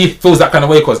 but he feels that kind of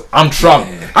way because I'm Trump.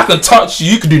 I can touch you,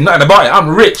 you can do nothing about it. I'm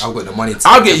rich. I've got the money.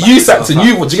 I'll get you sacked and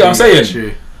you. Do you get what I'm saying?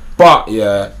 True. But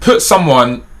put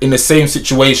someone in the same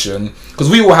situation, because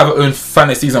we all have our own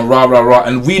fantasies and rah,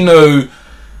 and we know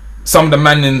some of the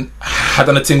men had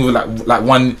done a thing with like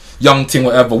one young thing,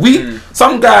 whatever.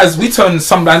 Some guys, we turn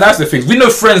some blind eyes to things. We know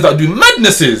friends that do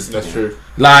madnesses. That's true.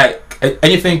 Like,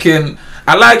 and you're thinking,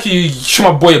 I like you,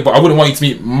 you're my boy, but I wouldn't want you to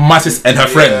meet my sister and her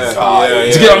friends.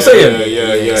 Do you get what I'm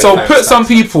saying? Yeah. So put some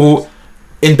people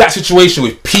in that situation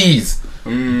with peas,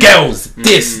 girls,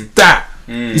 this, that.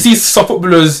 You see some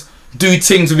footballers do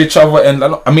things with each other, and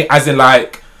I mean, as in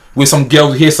like with some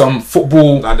girls, hear some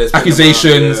football Like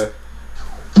accusations.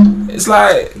 It's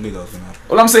like,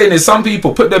 all I'm saying is, some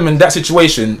people, put them in that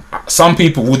situation. Some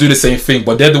people will do the same thing,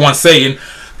 but they're the ones saying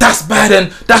that's bad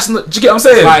and that's not. Do you get what I'm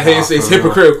saying? Like it's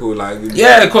hypocritical. Like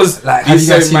because like, have you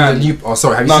guys seen the new? Oh,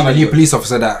 sorry, have you seen the new police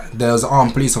officer that there was an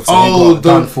armed police officer who got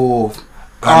done for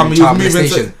child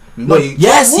molestation?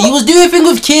 Yes, he was doing things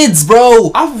with kids,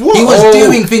 bro. He was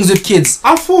doing things with kids.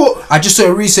 I thought I just saw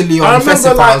it recently on I remember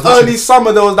Festival. like early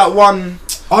summer there was that one.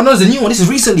 Oh no, it's a new one. This is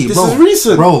recently, This bro. is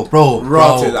recent. Bro.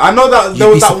 I know that there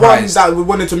You'd was be that one surprised. that we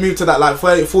wanted to move to that like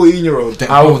 14-year-old.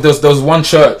 there was one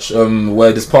church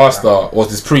where this pastor or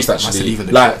this priest actually,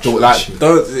 like the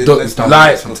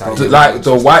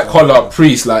white collar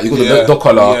priest, like you got the dog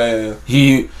collar. And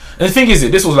the thing is,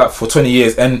 this was like for 20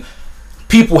 years, and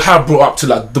people have brought up to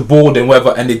like the board and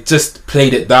whatever, and they just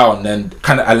played it down and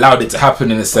kind of allowed it to happen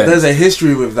in a sense. There's a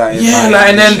history with that. And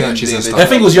then I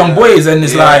think it was young boys, and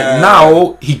it's like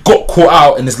now he got caught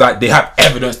out, and it's like they have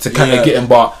evidence to kind of get him,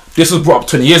 but this was brought up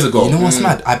 20 years ago. You know what's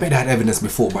mad? I bet they had evidence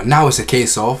before, but now it's a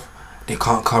case of they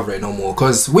can't cover it no more.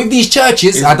 Because with these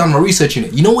churches, I done my research in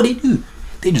it. You know what they do?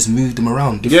 They just move them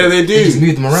around. Yeah, they do. They just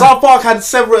move them around. South Park had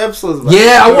several episodes.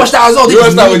 Yeah, I watched that as well. They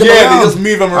just move them around. They just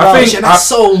move them around. I think that's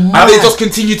so mad. And they just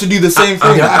continue to do the same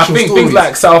thing. I think things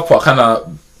like South Park kind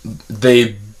of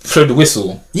they blow the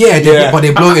whistle. Yeah, but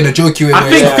they blow it in a jokey way. I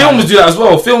think films do that as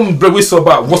well. Film blow whistle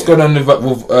about what's going on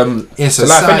with in society.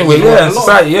 life anyway. Yeah, in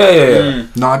society. Yeah.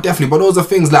 No, definitely. But those are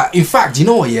things like, in fact, you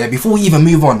know what? Yeah, before we even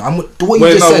move on, what you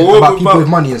just said about people with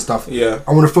money and stuff. Yeah,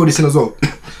 I want to throw this in as well.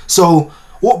 So.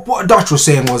 What Dutch was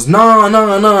saying was, nah,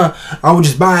 I was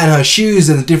just buying her shoes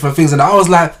and different things, and I was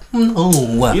like, no.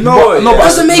 You know what? No, but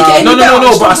doesn't make it any better.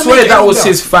 No, but I swear that was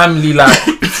his family, like,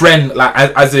 friend, like,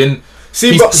 as in,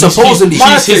 see, but supposedly,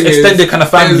 he's his extended kind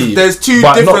of family. There's two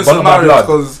different scenarios,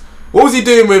 because what was he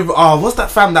doing with, what's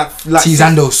that fam that, like,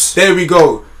 Tizandos. There we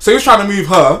go. So he was trying to move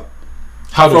her.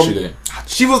 How old was she then?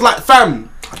 She was like, fam,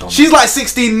 she's like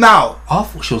 16 now. I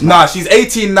thought she was Nah, she's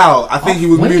 18 now. I think he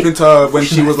was moving to her when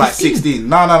she was like 16.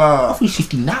 No. I thought she's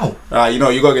 15 now. You know,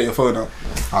 you gotta get your phone out.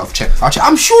 I'll check.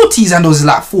 I'm sure Tizandos is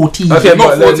like 14. Okay,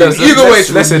 not 14. Either way,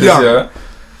 let's say this, yeah.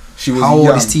 She was How old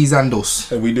young. is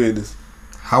Tizandos? Are we doing this?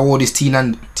 How old is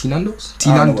Tinandos?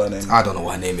 I don't know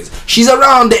what her name is. She's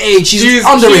around the age. She's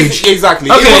underage. Exactly.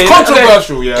 Okay, it was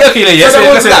controversial. Yeah. Okay, yeah. So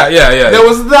Let's say that. Yeah. There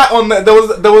was that on the,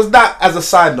 there was that as a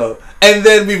side note. And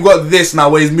then we've got this now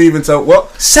where he's moving to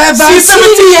what? 17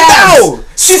 now.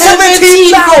 She's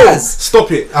 17 now. years.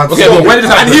 Stop it. Okay, but when did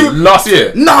this happen? Last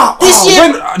year? Nah, this year.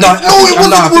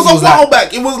 It was a while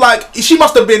back. It was like she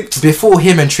must have been before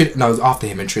him and Trill. No, it was after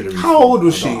him and Trillery. How old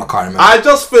was she? I can't remember. I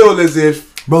just feel as if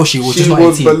bro, she was she just not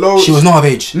was 18. below. She was not of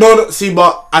age. No, see,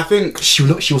 but I think She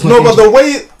was not. no, of but age. the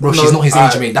way Bro, she's not his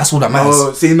age mate. That's all that matters.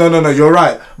 No, see, no, you're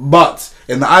right. But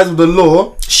in the eyes of the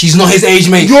law, She's not his age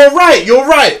mate. you're right.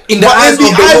 In the eyes of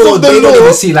the law, they don't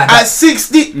even see like that. At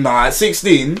 16, at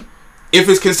 16, if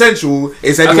it's consensual,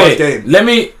 it's anyone's game. Let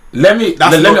me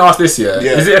ask this. Yeah,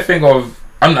 is it a thing of?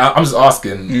 I'm just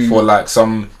asking for like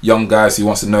some young guys who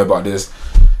wants to know about this.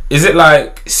 Is it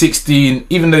like 16,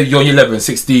 even though you're 11,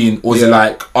 16, or is it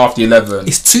like after 11?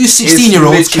 It's two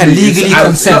 16-year-olds can legally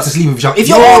consent to sleep with each other. If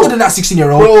you're older than that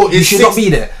 16-year-old, you should not be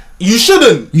there. You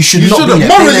shouldn't. You should not be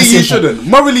there. Morally, you shouldn't.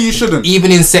 Morally, you shouldn't.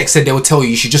 Even in sex ed, they will tell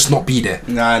you should just not be there.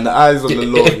 Nah, in the eyes of the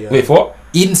law. Wait, what?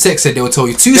 In sex ed, they will tell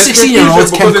you two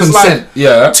 16-year-olds can consent.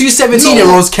 Yeah. Two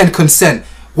 17-year-olds can consent.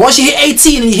 Once you hit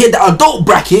 18 and you hit the adult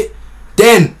bracket,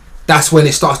 then that's when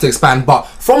it starts to expand. But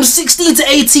from 16 to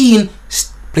 18,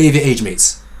 play with your age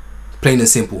mates. Plain and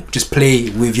simple. Just play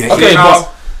with your age mates.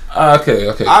 Okay,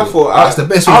 I cool. thought that's the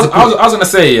best way to put it. I was gonna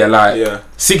say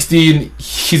 16,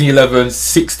 she's in 11,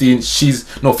 16,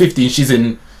 15, she's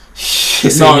in.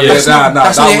 That's not your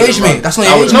age mate. That's not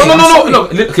your age mate. No.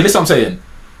 Okay, listen, what I'm saying.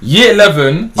 Year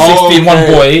 11, 16, one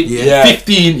boy.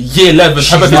 15, year 11.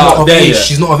 She's not of age.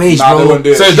 She's not of age,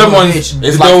 bro. So them ones,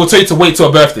 they will tell you to wait till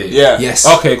her birthday. Yeah. Yes.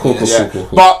 Okay. Cool.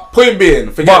 But point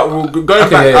being, going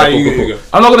back. Cool.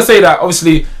 I'm not gonna say that.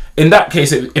 Obviously, in that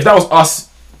case, if that was us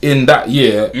in that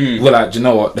year, we're like, do you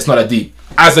know what? It's not that deep.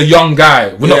 As a young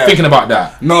guy, we're not thinking about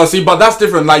that. No, see, but that's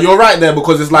different. Like, you're right there,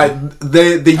 because it's like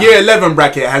the year 11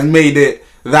 bracket has made it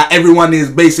that everyone is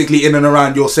basically in and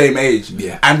around your same age.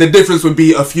 Yeah. And the difference would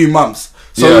be a few months.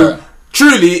 So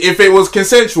truly, if it was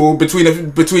consensual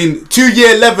between 2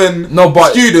 year 11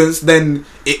 students, then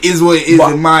it is what it is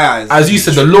in my eyes. As you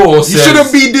said, the law says you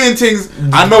shouldn't be doing things.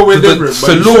 I know we're different.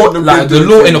 The law, like the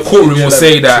law in the courtroom will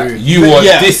say that you were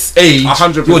this age,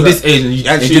 100%. you were this age,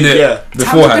 and you did it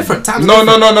beforehand. No.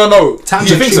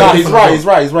 You think so? He's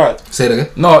right. Say it again.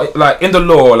 No, like in the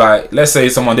law, like let's say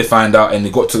someone did find out and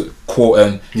they got to court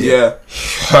and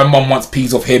her mum wants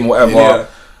peas of him, whatever. Yeah.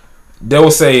 They will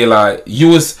say like you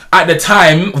was at the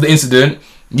time of the incident.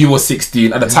 You were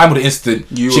 16. At the time of the incident,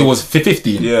 she was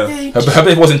 15. Yeah. Her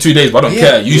birthday wasn't 2 days, but I don't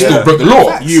care. You still broke the law.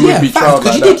 Facts. You would be tried because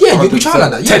like you that. did. You'd be tried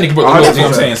like that. Technically broke the law. You know what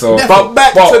I'm saying? So, But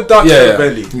back to Dutch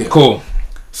Belly. Yeah. Cool.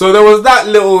 So there was that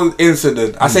little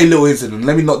incident. I say little incident.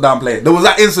 Let me not downplay it. There was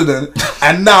that incident,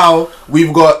 and now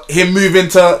we've got him moving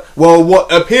to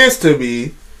what appears to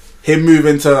be him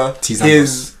moving to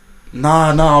his.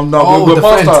 No. Oh, the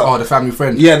friend. Oh, the family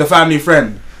friend. Yeah, the family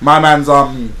friend. My man's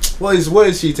what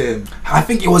is she to him? I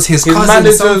think it was his cousin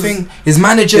or something. His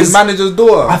manager's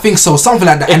daughter. I think so, something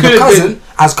like that. And the cousin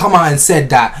has come out and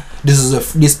said that this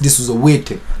was a weird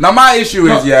thing. Now my issue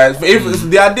is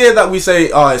if the idea that we say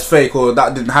it's fake or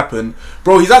that didn't happen,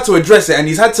 bro, he's had to address it and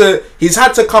he's had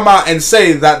to come out and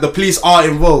say that the police are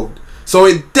involved. So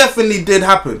it definitely did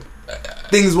happen.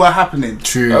 Things were happening.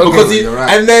 True. Because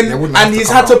he's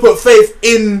had to put faith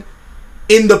in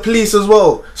the police as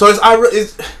well. So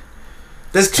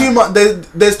there's too much.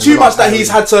 There's too much that he's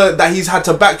had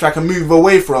to backtrack and move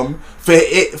away from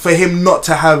for him not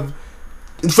to have.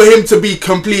 For him to be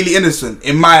completely innocent,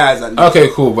 in my eyes, at least. Okay,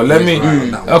 cool. But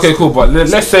okay, cool. But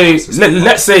let's say,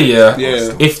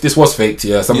 if this was faked,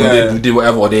 someone did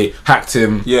whatever, or they hacked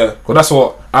him. Yeah. Well, that's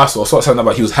what I saw. Something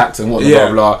about he was hacked and what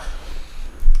blah blah.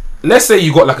 Let's say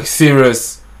you got like a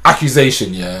serious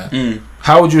accusation.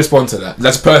 How would you respond to that?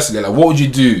 That's personally, like, what would you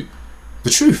do? The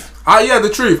truth.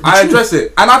 The truth. I address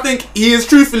it, and I think he has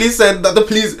truthfully said that the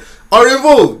police are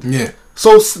involved. Yeah.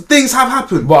 So things have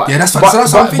happened. But that's what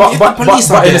I'm thinking. But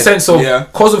in the sense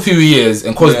of cause of a few years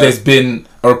and cause there's been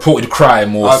a reported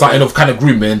crime or something of kind of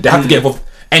grooming, they have to get involved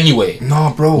anyway.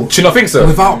 Nah, bro. Do you not think so?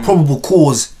 Without probable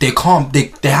cause, they can't.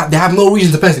 They have no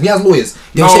reason to press him. He has lawyers.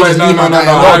 No.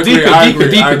 Deep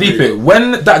it.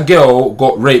 When that girl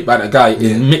got raped by that guy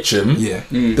in Mitcham,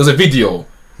 there's a video.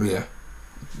 Yeah.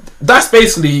 That's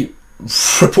basically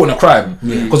reporting a crime.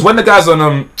 Because when the guys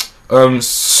on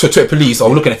Twitter police are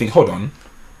looking at things, hold on,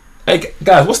 hey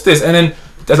guys, what's this? And then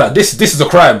there's like this is a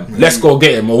crime. Let's go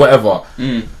get him or whatever.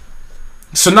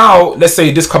 So now let's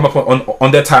say this come up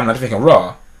on their time and I'm thinking,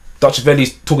 raw, Dutch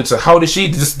Velli's talking to her. How did she?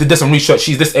 Did some research.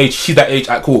 She's this age. She's that age.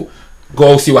 Cool.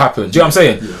 Go see what happens. Do you know what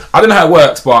I'm saying? I don't know how it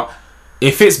works, but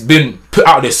if it's been put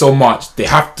out there so much, they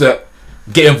have to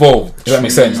get involved. Does that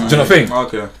make sense? Do you know what I mean?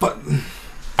 Okay. But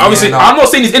obviously, I'm not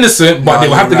saying he's innocent, but they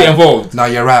will have to get involved. No,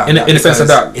 you're right. In the sense of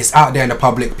that, it's out there in the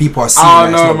public. People are seeing. Oh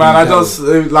no, man! I just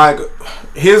like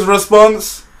his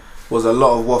response was a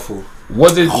lot of waffle.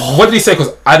 What did he say?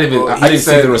 Because I didn't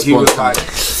see the response. He was like,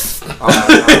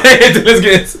 let's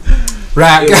get it.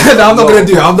 Right, no, I'm not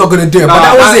gonna do it. But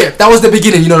that was it. That was the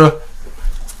beginning. You know.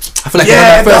 I feel like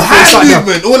the hand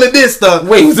movement, all of this stuff.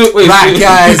 Wait, right,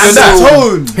 guys. And that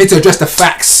tone. Here to address the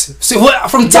facts. So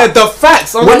from the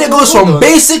facts. When it goes from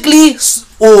basically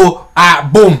or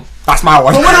boom, that's my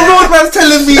one. But when a roadman's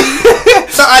telling me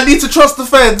that I need to trust the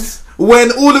feds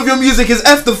when all of your music is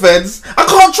F the feds, I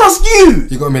can't trust you.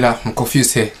 You got me now. I'm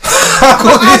confused here.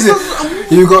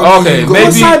 You got okay.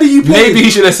 Maybe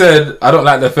he should have said, "I don't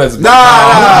like the feds."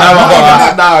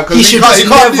 Nah. He should just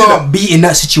never be in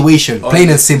that situation. Plain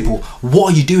and simple.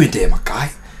 What are you doing there, my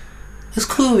guy? It's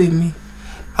cool with me.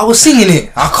 I was singing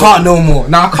it. I can't no more.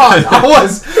 Nah, I can't. I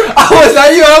was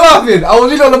like, you are laughing. I was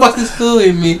really on the bus. It's cool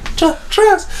with me.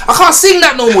 Trust. I can't sing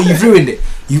that no more. You've ruined it.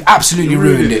 You absolutely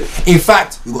ruined it. In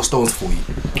fact, we got stones for you.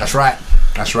 That's right.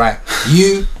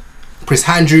 You, Prince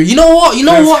Andrew. You know what?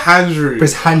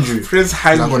 Prince Andrew.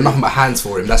 I've got nothing but hands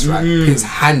for him. That's right. Prince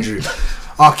Andrew.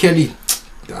 R. Kelly.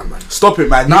 Damn, man. Stop it,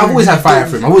 man. No, I've always had fire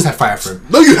for him.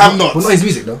 No, you have not. Well, not his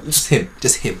music though. Just him.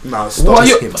 No, stop.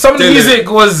 Some of the music.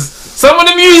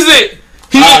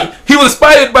 He was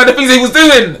inspired by the things he was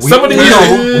doing.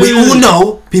 We all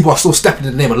know people are still stepping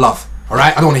in the name of love.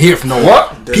 Alright? I don't want to hear it from no one.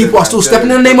 What? People are still stepping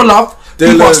in the name of love.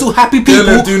 People are still happy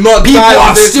people. Do not people die on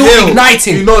are this still hill.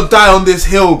 igniting. Do not die on this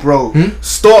hill, bro.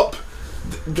 Stop.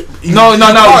 No.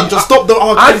 Just stop the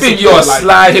I think you're a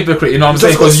sly hypocrite, you know what I'm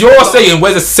saying? Because you're saying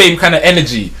where's the same kind of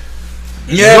energy.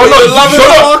 Yeah,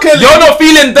 you're not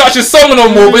feeling Dutch's song no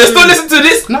more, but you're still listening to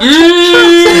this. I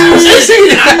just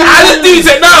do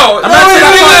it now.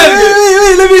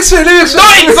 Wait, let me explain.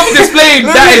 Nothing's not displayed.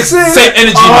 That is same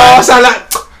energy, man. Sound like.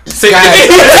 Same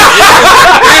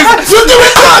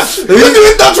We're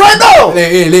doing Dutch right now.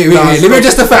 Wait. Let me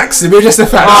adjust the facts.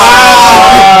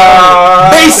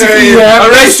 Basically,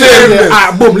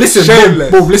 arrested. Boom, listen.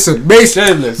 Boom, listen.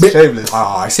 Shameless.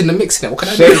 It's in the mix now. What can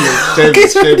I do?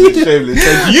 Shameless.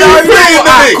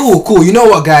 Cool. You know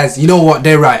what, guys? You know what?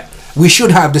 They're right. We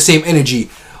should have the same energy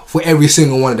for every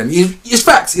single one of them. It's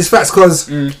facts. Because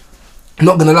I'm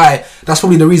not gonna lie, that's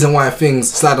probably the reason why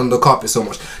things slide on the carpet so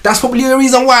much. That's probably the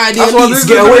reason why the elites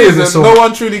get away with it so much. No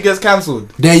one truly gets cancelled.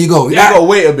 There you go. You gotta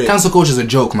wait a bit. Cancel culture is a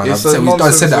joke, man. I've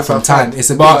said that from time.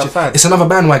 It's another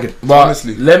bandwagon. But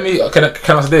honestly, let me can I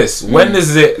ask this? When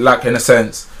is it like in a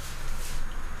sense?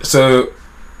 So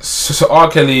R.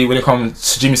 Kelly, when it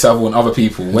comes to Jimmy Savile and other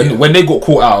people, when they got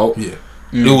caught out, it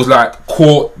was like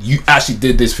court. You actually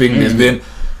did this thing. There's been.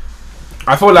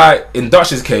 I feel like in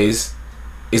Dutch's case.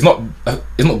 It's not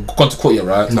gone to court yet,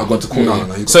 right? It's not gone to court yet.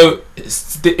 No, so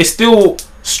it's still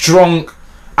strong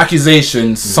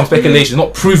accusations, some speculation,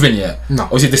 not proven yet. No.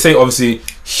 Obviously, they say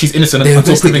she's innocent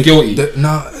until proven guilty.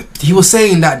 He was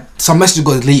saying that some message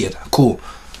got deleted. Cool,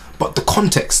 but the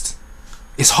context.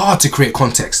 It's hard to create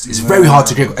context. It's very hard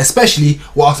to create, especially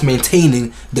whilst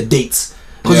maintaining the dates.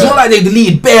 Because it's not like they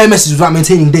deleted bare messages without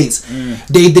maintaining dates.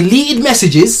 They deleted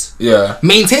messages,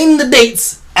 maintaining the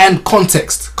dates and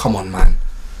context. Come on, man.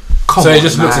 It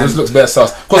just looks better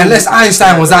sus. Unless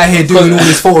Einstein was out here doing all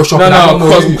this Photoshop.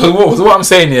 Because what I'm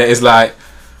saying here is like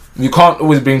you can't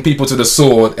always bring people to the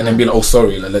sword and then be like, oh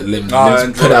sorry, let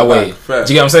put that away. Do you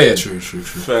get what I'm saying? True.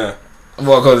 Fair.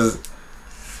 Well, because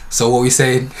so what we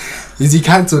saying? Is he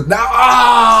cancelled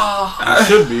now? It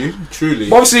should be truly.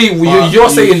 Obviously, you're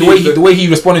saying the way he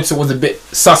responded to it was a bit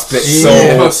suspect.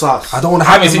 I don't want to.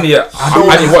 I haven't seen it yet.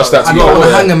 I didn't watch that. I don't want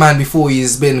to hang a man before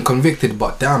he's been convicted.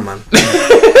 But damn, man.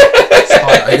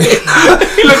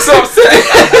 He looks so upset.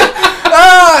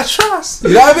 Trust. You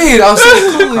know what I mean? I was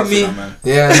so cool with me. Man,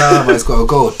 it's gotta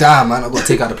go. Damn, man, I've got to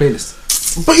take out the playlist.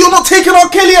 But you're not taking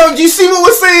out Kelly out. Do you see what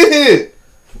we're saying here?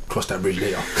 Cross that bridge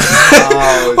later.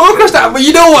 We'll cross that. But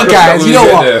you know what, guys? You know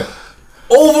what?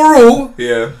 Overall,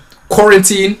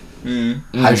 quarantine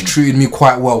has treated me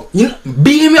quite well. You know,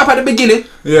 beating me up at the beginning,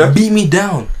 beat me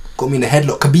down, got me in the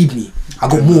headlock, Khabib me. I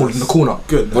got mauled in the corner.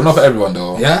 Good, but not for everyone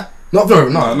though. Yeah. Not for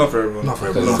everyone. Not for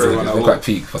everyone. They're quite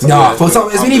peak. For some,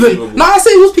 it's been even. I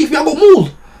say it was peak. I got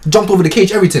mauled. Jumped over the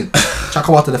cage, everything. Check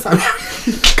out to the family.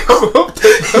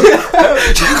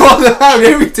 Check out the family,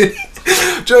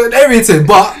 everything.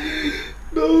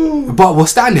 But we're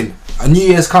standing. A New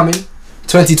Year's coming.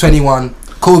 2021.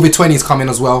 COVID-20 is coming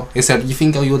as well. They said, you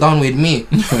think you're done with me?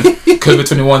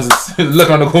 COVID-21's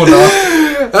looking on the corner.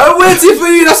 I'm waiting for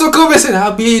you. That's what COVID said.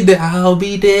 I'll be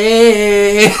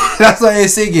there. That's what they're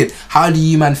singing. How do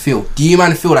you man feel? Do you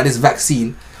man feel like this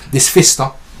vaccine, this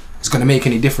fister, is going to make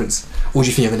any difference? Or do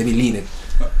you think you're going to be leaning?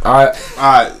 Alright,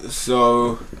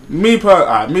 so me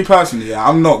personally,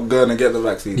 I'm not going to get the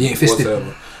vaccine. You ain't fisted.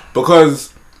 Whatsoever.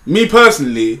 Because me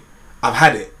personally, I've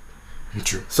had it.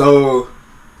 True. So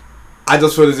I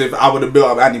just feel as if I would have built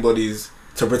up antibodies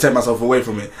to protect myself away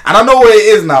from it. And I know what it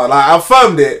is now. Like, I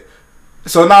affirmed it.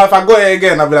 So now if I got it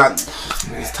again, I'll be like,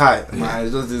 it's tight. Man,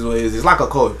 it's just this way it is. It's like a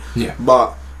cold. Yeah.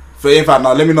 But in fact,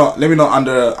 no, let me not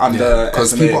underestimate.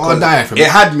 Because people are dying from it. It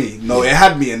had me. No, it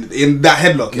had me in that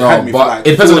headlock. It had me but for like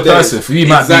it depends on the 4 days. person. For you,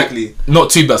 might be not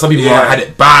too bad. Some people might had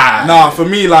it bad. Nah, for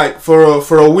me, like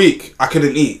for a week, I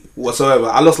couldn't eat whatsoever.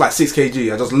 I lost like 6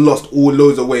 kg. I just lost all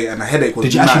loads of weight, and the headache was.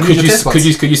 Did you mad. actually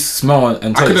Could you smell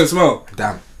and taste? I couldn't smell.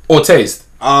 Damn. Or taste.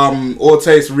 Or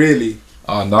taste really.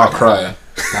 Oh no, I'll cry.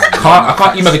 I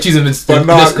can't eat mac and cheese and just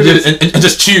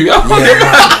chew. Nah,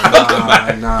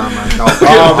 man.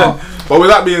 But with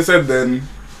that being said, then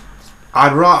I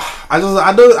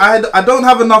don't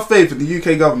have enough faith in the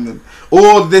UK government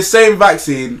or the same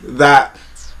vaccine that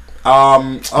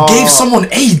gave someone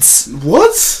AIDS.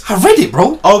 What? I read it,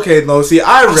 bro. Okay, no. See,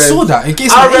 I saw that. It gave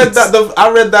I someone read AIDS.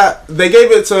 I read that they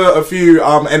gave it to a few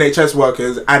NHS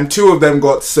workers, and 2 of them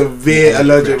got severe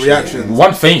allergic reactions.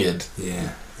 One fainted.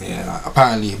 Yeah,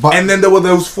 apparently. But and then there were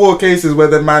those 4 cases where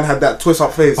the man had that twist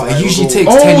up face. But like, it usually takes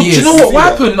Oh, 10 do years. you know what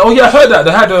happened? Oh yeah, I heard that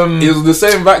they had It was the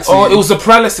same vaccine. Oh, it was a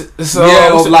paralysis.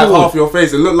 Of like half your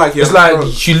face. It looked like it's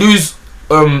like you lose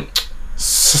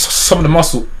some of the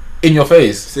muscle in your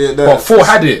face. See it there. But 4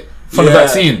 had it from the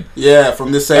vaccine. Yeah,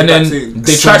 from the same and then vaccine.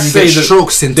 they tried to say that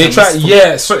stroke symptoms. they tried.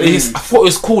 Yeah, so I thought it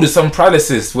was called some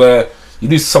paralysis where you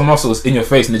lose some muscles in your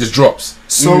face and it just drops.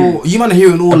 So you man are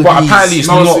hearing all But of these. apparently it's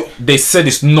not. They said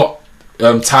it's not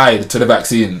tied to the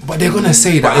vaccine. But they're gonna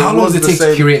say that. How long does it take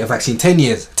to curate a vaccine? 10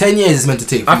 years. 10 years is meant to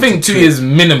take. I think 2 years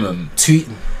minimum. 2.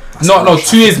 No,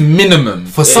 2 years minimum.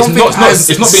 For something it's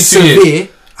not been 2 severe years.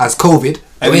 as COVID,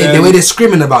 And the way they're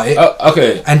screaming about it,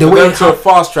 Okay. and the We're way going to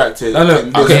fast tracked it.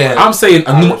 Okay. Yeah. I'm saying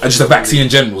just a vaccine in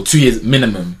general. 2 years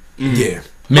minimum. yeah.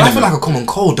 But I Minimum. feel like a common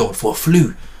cold though for a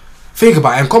flu. Think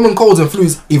about it, and common colds and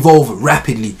flus evolve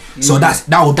rapidly, so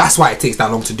that's why it takes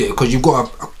that long to do it, because you got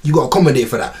to accommodate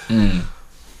for that.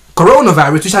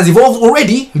 Coronavirus, which has evolved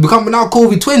already, become now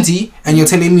COVID-20, and you're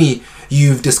telling me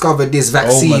you've discovered this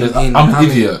vaccine in I'm an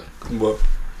idiot. What?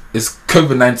 It's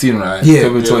COVID-19, right? Yeah.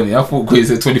 COVID-20. I thought COVID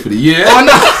said 20 for the year. Oh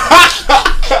no!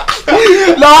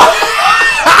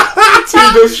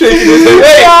 Just shaking his head.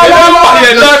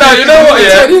 Hey, you know what?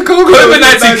 Yeah.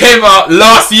 COVID-19 came out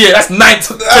last year. That's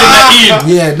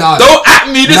 2019. Yeah, nah. Don't at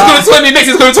me. This COVID-20, next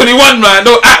is COVID-21, man.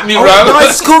 Don't at me, bro. No,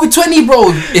 it's COVID-20,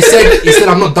 bro. It said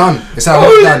I'm not done. It said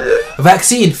I'm not done.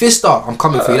 Vaccine, Fister, I'm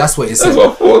coming for you. That's what it said. That's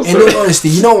what I thought, In all honesty,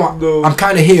 you know what? No. I'm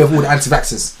kind of here with all the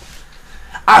anti-vaxxers.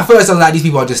 At first, I was like, these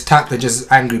people are just tapped. They're just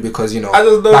angry because, you know, I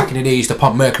just don't- back in the day, you used to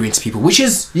pump mercury into people, which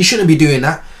is, you shouldn't be doing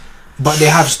that. But they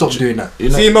have stopped doing that. You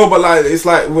know? See, no, but like, it's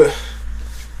like,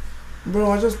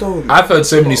 bro, I just don't. I've heard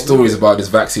so many stories about this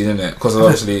vaccine, innit? Because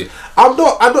obviously, I'm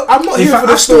not In here fact, for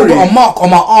the I've still story. got a mark on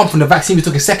my arm from the vaccine we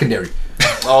took in secondary.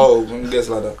 Oh, I guess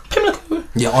like that.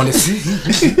 Yeah, honestly.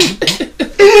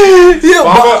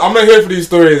 I'm not here for these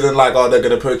stories and like, oh, they're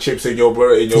gonna put chips in your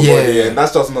body, and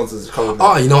that's just nonsense.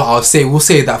 Oh, you know what? We'll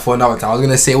save that for another time. I was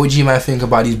gonna say, what do you man think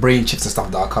about these brain chips and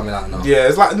stuff that are coming out now? Yeah,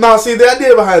 it's like, no, see, the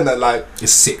idea behind that, like,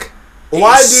 It's sick.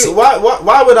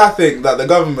 why would I think that the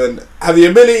government have the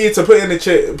ability to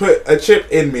put a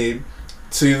chip in me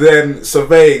to then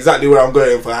survey exactly where I'm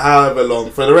going for however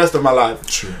long for the rest of my life?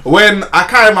 True. When I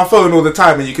carry my phone all the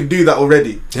time and you can do that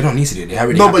already. They don't need to do it. They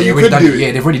already No, have, but they you already could done do it. it.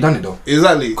 Yeah, they've already done it though.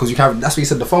 Exactly. Because you can. That's what you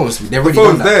said. The phones. They've The already phone's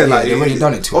done that. there, Yeah, like they've already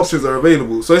done it to us. options are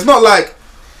available. So it's not like,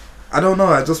 I don't know.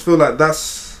 I just feel like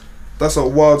that's a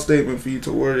wild statement for you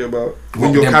to worry about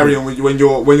when you're carrying when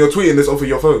you're tweeting this off of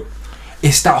your phone.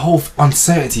 It's that whole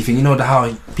uncertainty thing. You know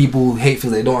how people hate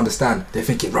things they don't understand. They're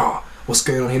thinking, rah, what's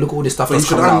going on here? Look at all this stuff But that's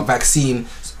you should coming out. Vaccine.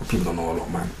 Some people don't know a lot,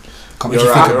 man. Come You're if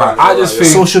you right, think you're about right, it. you're right, think-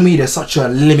 Social media is such a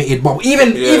limited bubble.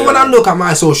 Even when I look at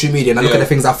my social media and I look at the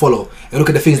things I follow and look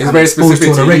at the things It's that I'm very exposed to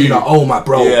specific on a to regular, you. oh my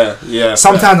bro. Yeah.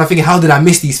 Sometimes I'm thinking, how did I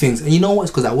miss these things? And you know what?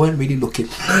 It's because I weren't really looking.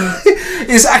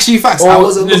 It's actually facts. I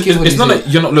wasn't looking for it's these not things. that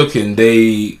you're not looking.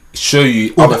 They show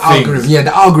you Or other the things. algorithm, yeah,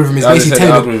 the algorithm is Yeah, basically they said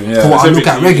the tailored algorithm, yeah. for what I look Specific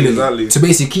at to you, regularly exactly. to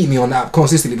basically keep me on that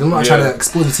consistently. They're not trying to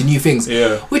expose me to new things,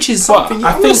 which is But something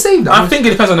I I'm gonna save that. I think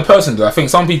it depends on the person, though. I think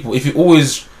some people, if you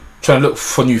always try to look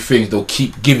for new things, they'll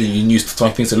keep giving you new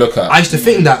things to look at. I used to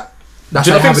think that that's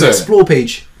Do why you I have think an so? explore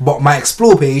page, but my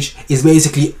explore page is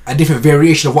basically a different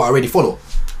variation of what I already follow.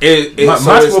 My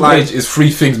explore page is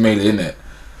 3 things mainly, isn't it?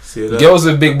 Girls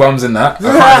with big bums in that.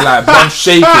 I find like bum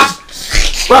shaking.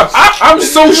 Bruv, I'm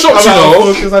so shocked, you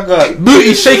know.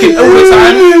 Booty shaking all the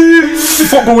time.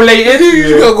 Football related.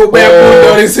 You gotta go bare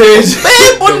bunda on his page.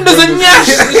 Bare bundas and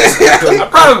nyash.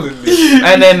 Bruv.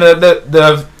 And then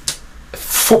the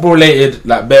football related,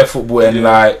 like bare football and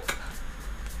like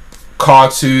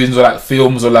cartoons or like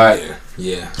films or like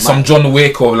some John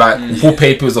Wick or like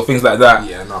wallpapers or things like that.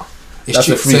 Yeah, no. It's That's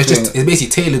true. the So free it's just thing. it's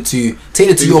basically tailored to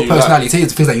your you personality, tailored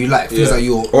to things that you like, things that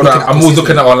you're. Or like, I'm always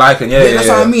looking at or liking. Yeah, That's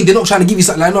what I mean. They're not trying to give you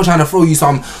something. They're not trying to throw you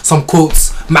some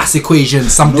quotes, mass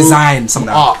equations, some design, some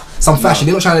art, some fashion.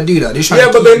 They're not trying to do that. They're trying.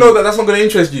 Yeah, but they know that that's not going to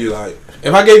interest you. Like,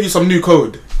 if I gave you some new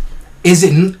code, Is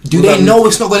it? Do they know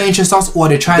it's not going to interest us, or are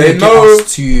they trying They to know- get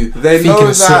us to they think know in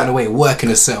a certain that- way, work in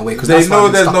a certain way? Because they know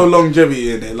there's no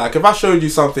longevity in it. Like, if I showed you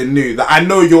something new that I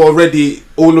know you're already,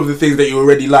 all of the things that you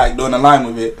already like don't align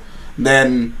with it,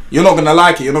 then you're not going to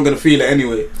like it. You're not going to feel it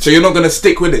anyway. So you're not going to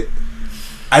stick with it.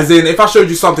 As in, if I showed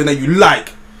you something that you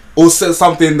like, or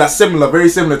something that's similar, very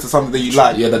similar to something that you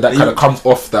like. Yeah, that kind of comes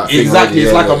off that thing. Exactly,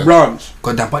 it's like a branch.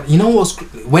 God damn, but you know what's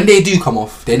when they do come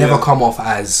off, they never come off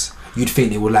as you'd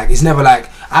think they would like. It's never like,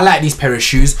 I like these pair of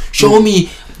shoes. Show me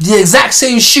the exact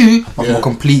same shoe of a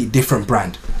complete different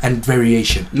brand and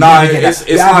variation. Nah, it's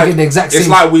like the exact it's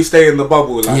same. like we stay in the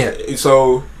bubble. Like,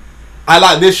 so I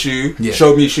like this shoe. Yeah.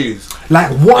 Show me shoes.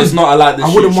 Like one. It's not I like this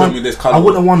shoe. wouldn't Show want, me this color. I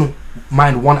wouldn't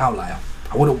mind one outlier.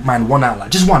 I wouldn't mind one outlier.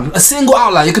 Just one. A single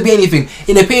outlier. It could be anything.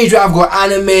 In a page where I've got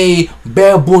anime,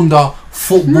 bare bunda,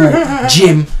 football,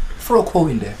 gym. Throw a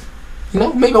quote in there. You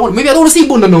know, maybe I don't want to see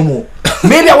bunda no more.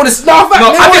 Maybe I want to. No,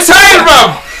 I'm just saying,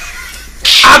 bro.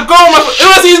 I go on my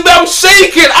I'm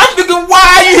shaking. I'm thinking, why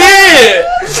are you here?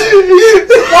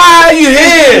 Why are you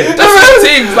here? That's the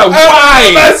thing. Like,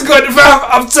 why? That's good, fam.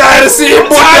 I'm tired of seeing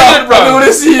tired, bro. I want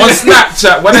to see on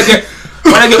Snapchat when I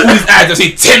get all these ads, I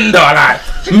say Tinder, like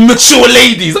mature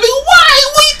ladies. I mean, why?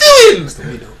 What are you doing?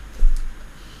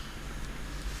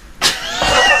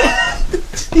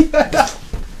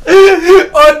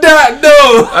 On that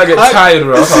note, I get tired,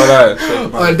 bro.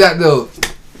 On that note,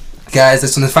 guys, I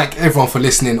just want to thank everyone for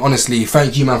listening. Honestly,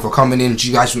 thank you, man, for coming in. Do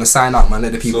you guys want to sign up, man?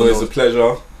 Let the people know. It's a pleasure. Do you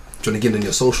want to give them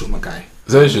your socials, my guy?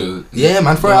 Social? Yeah,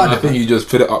 man. Throw it out I there. think you just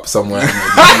put it up somewhere. Like,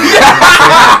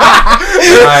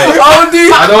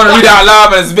 I don't want to read it out loud,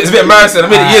 but it's a bit embarrassing. I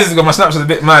made it years ago. My Snapchat's a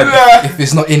bit mad. if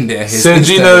it's not in there, his Sergino,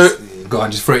 Insta is- go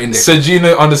on, just throw it in there.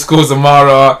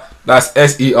 Sergino_Zamara. That's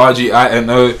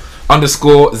SERGINO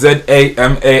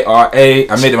 _ZAMARA.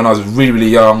 I made it when I was really, really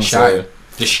young. So.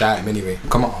 Just shout him anyway.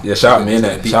 Come on. Yeah, shout me,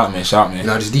 innit? Shout me. You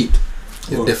know, just deep.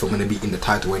 You're definitely going to be in the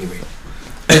title anyway.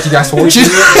 Thank you guys for watching.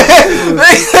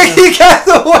 Thank you guys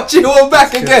for watching. We're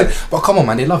back again. But come on,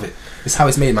 man. They love it. It's how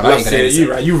it's made, man. I ain't gonna edit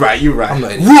it. You right. I'm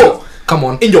not editing it. Come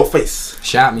on. In your face.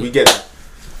 Shout me. We get it.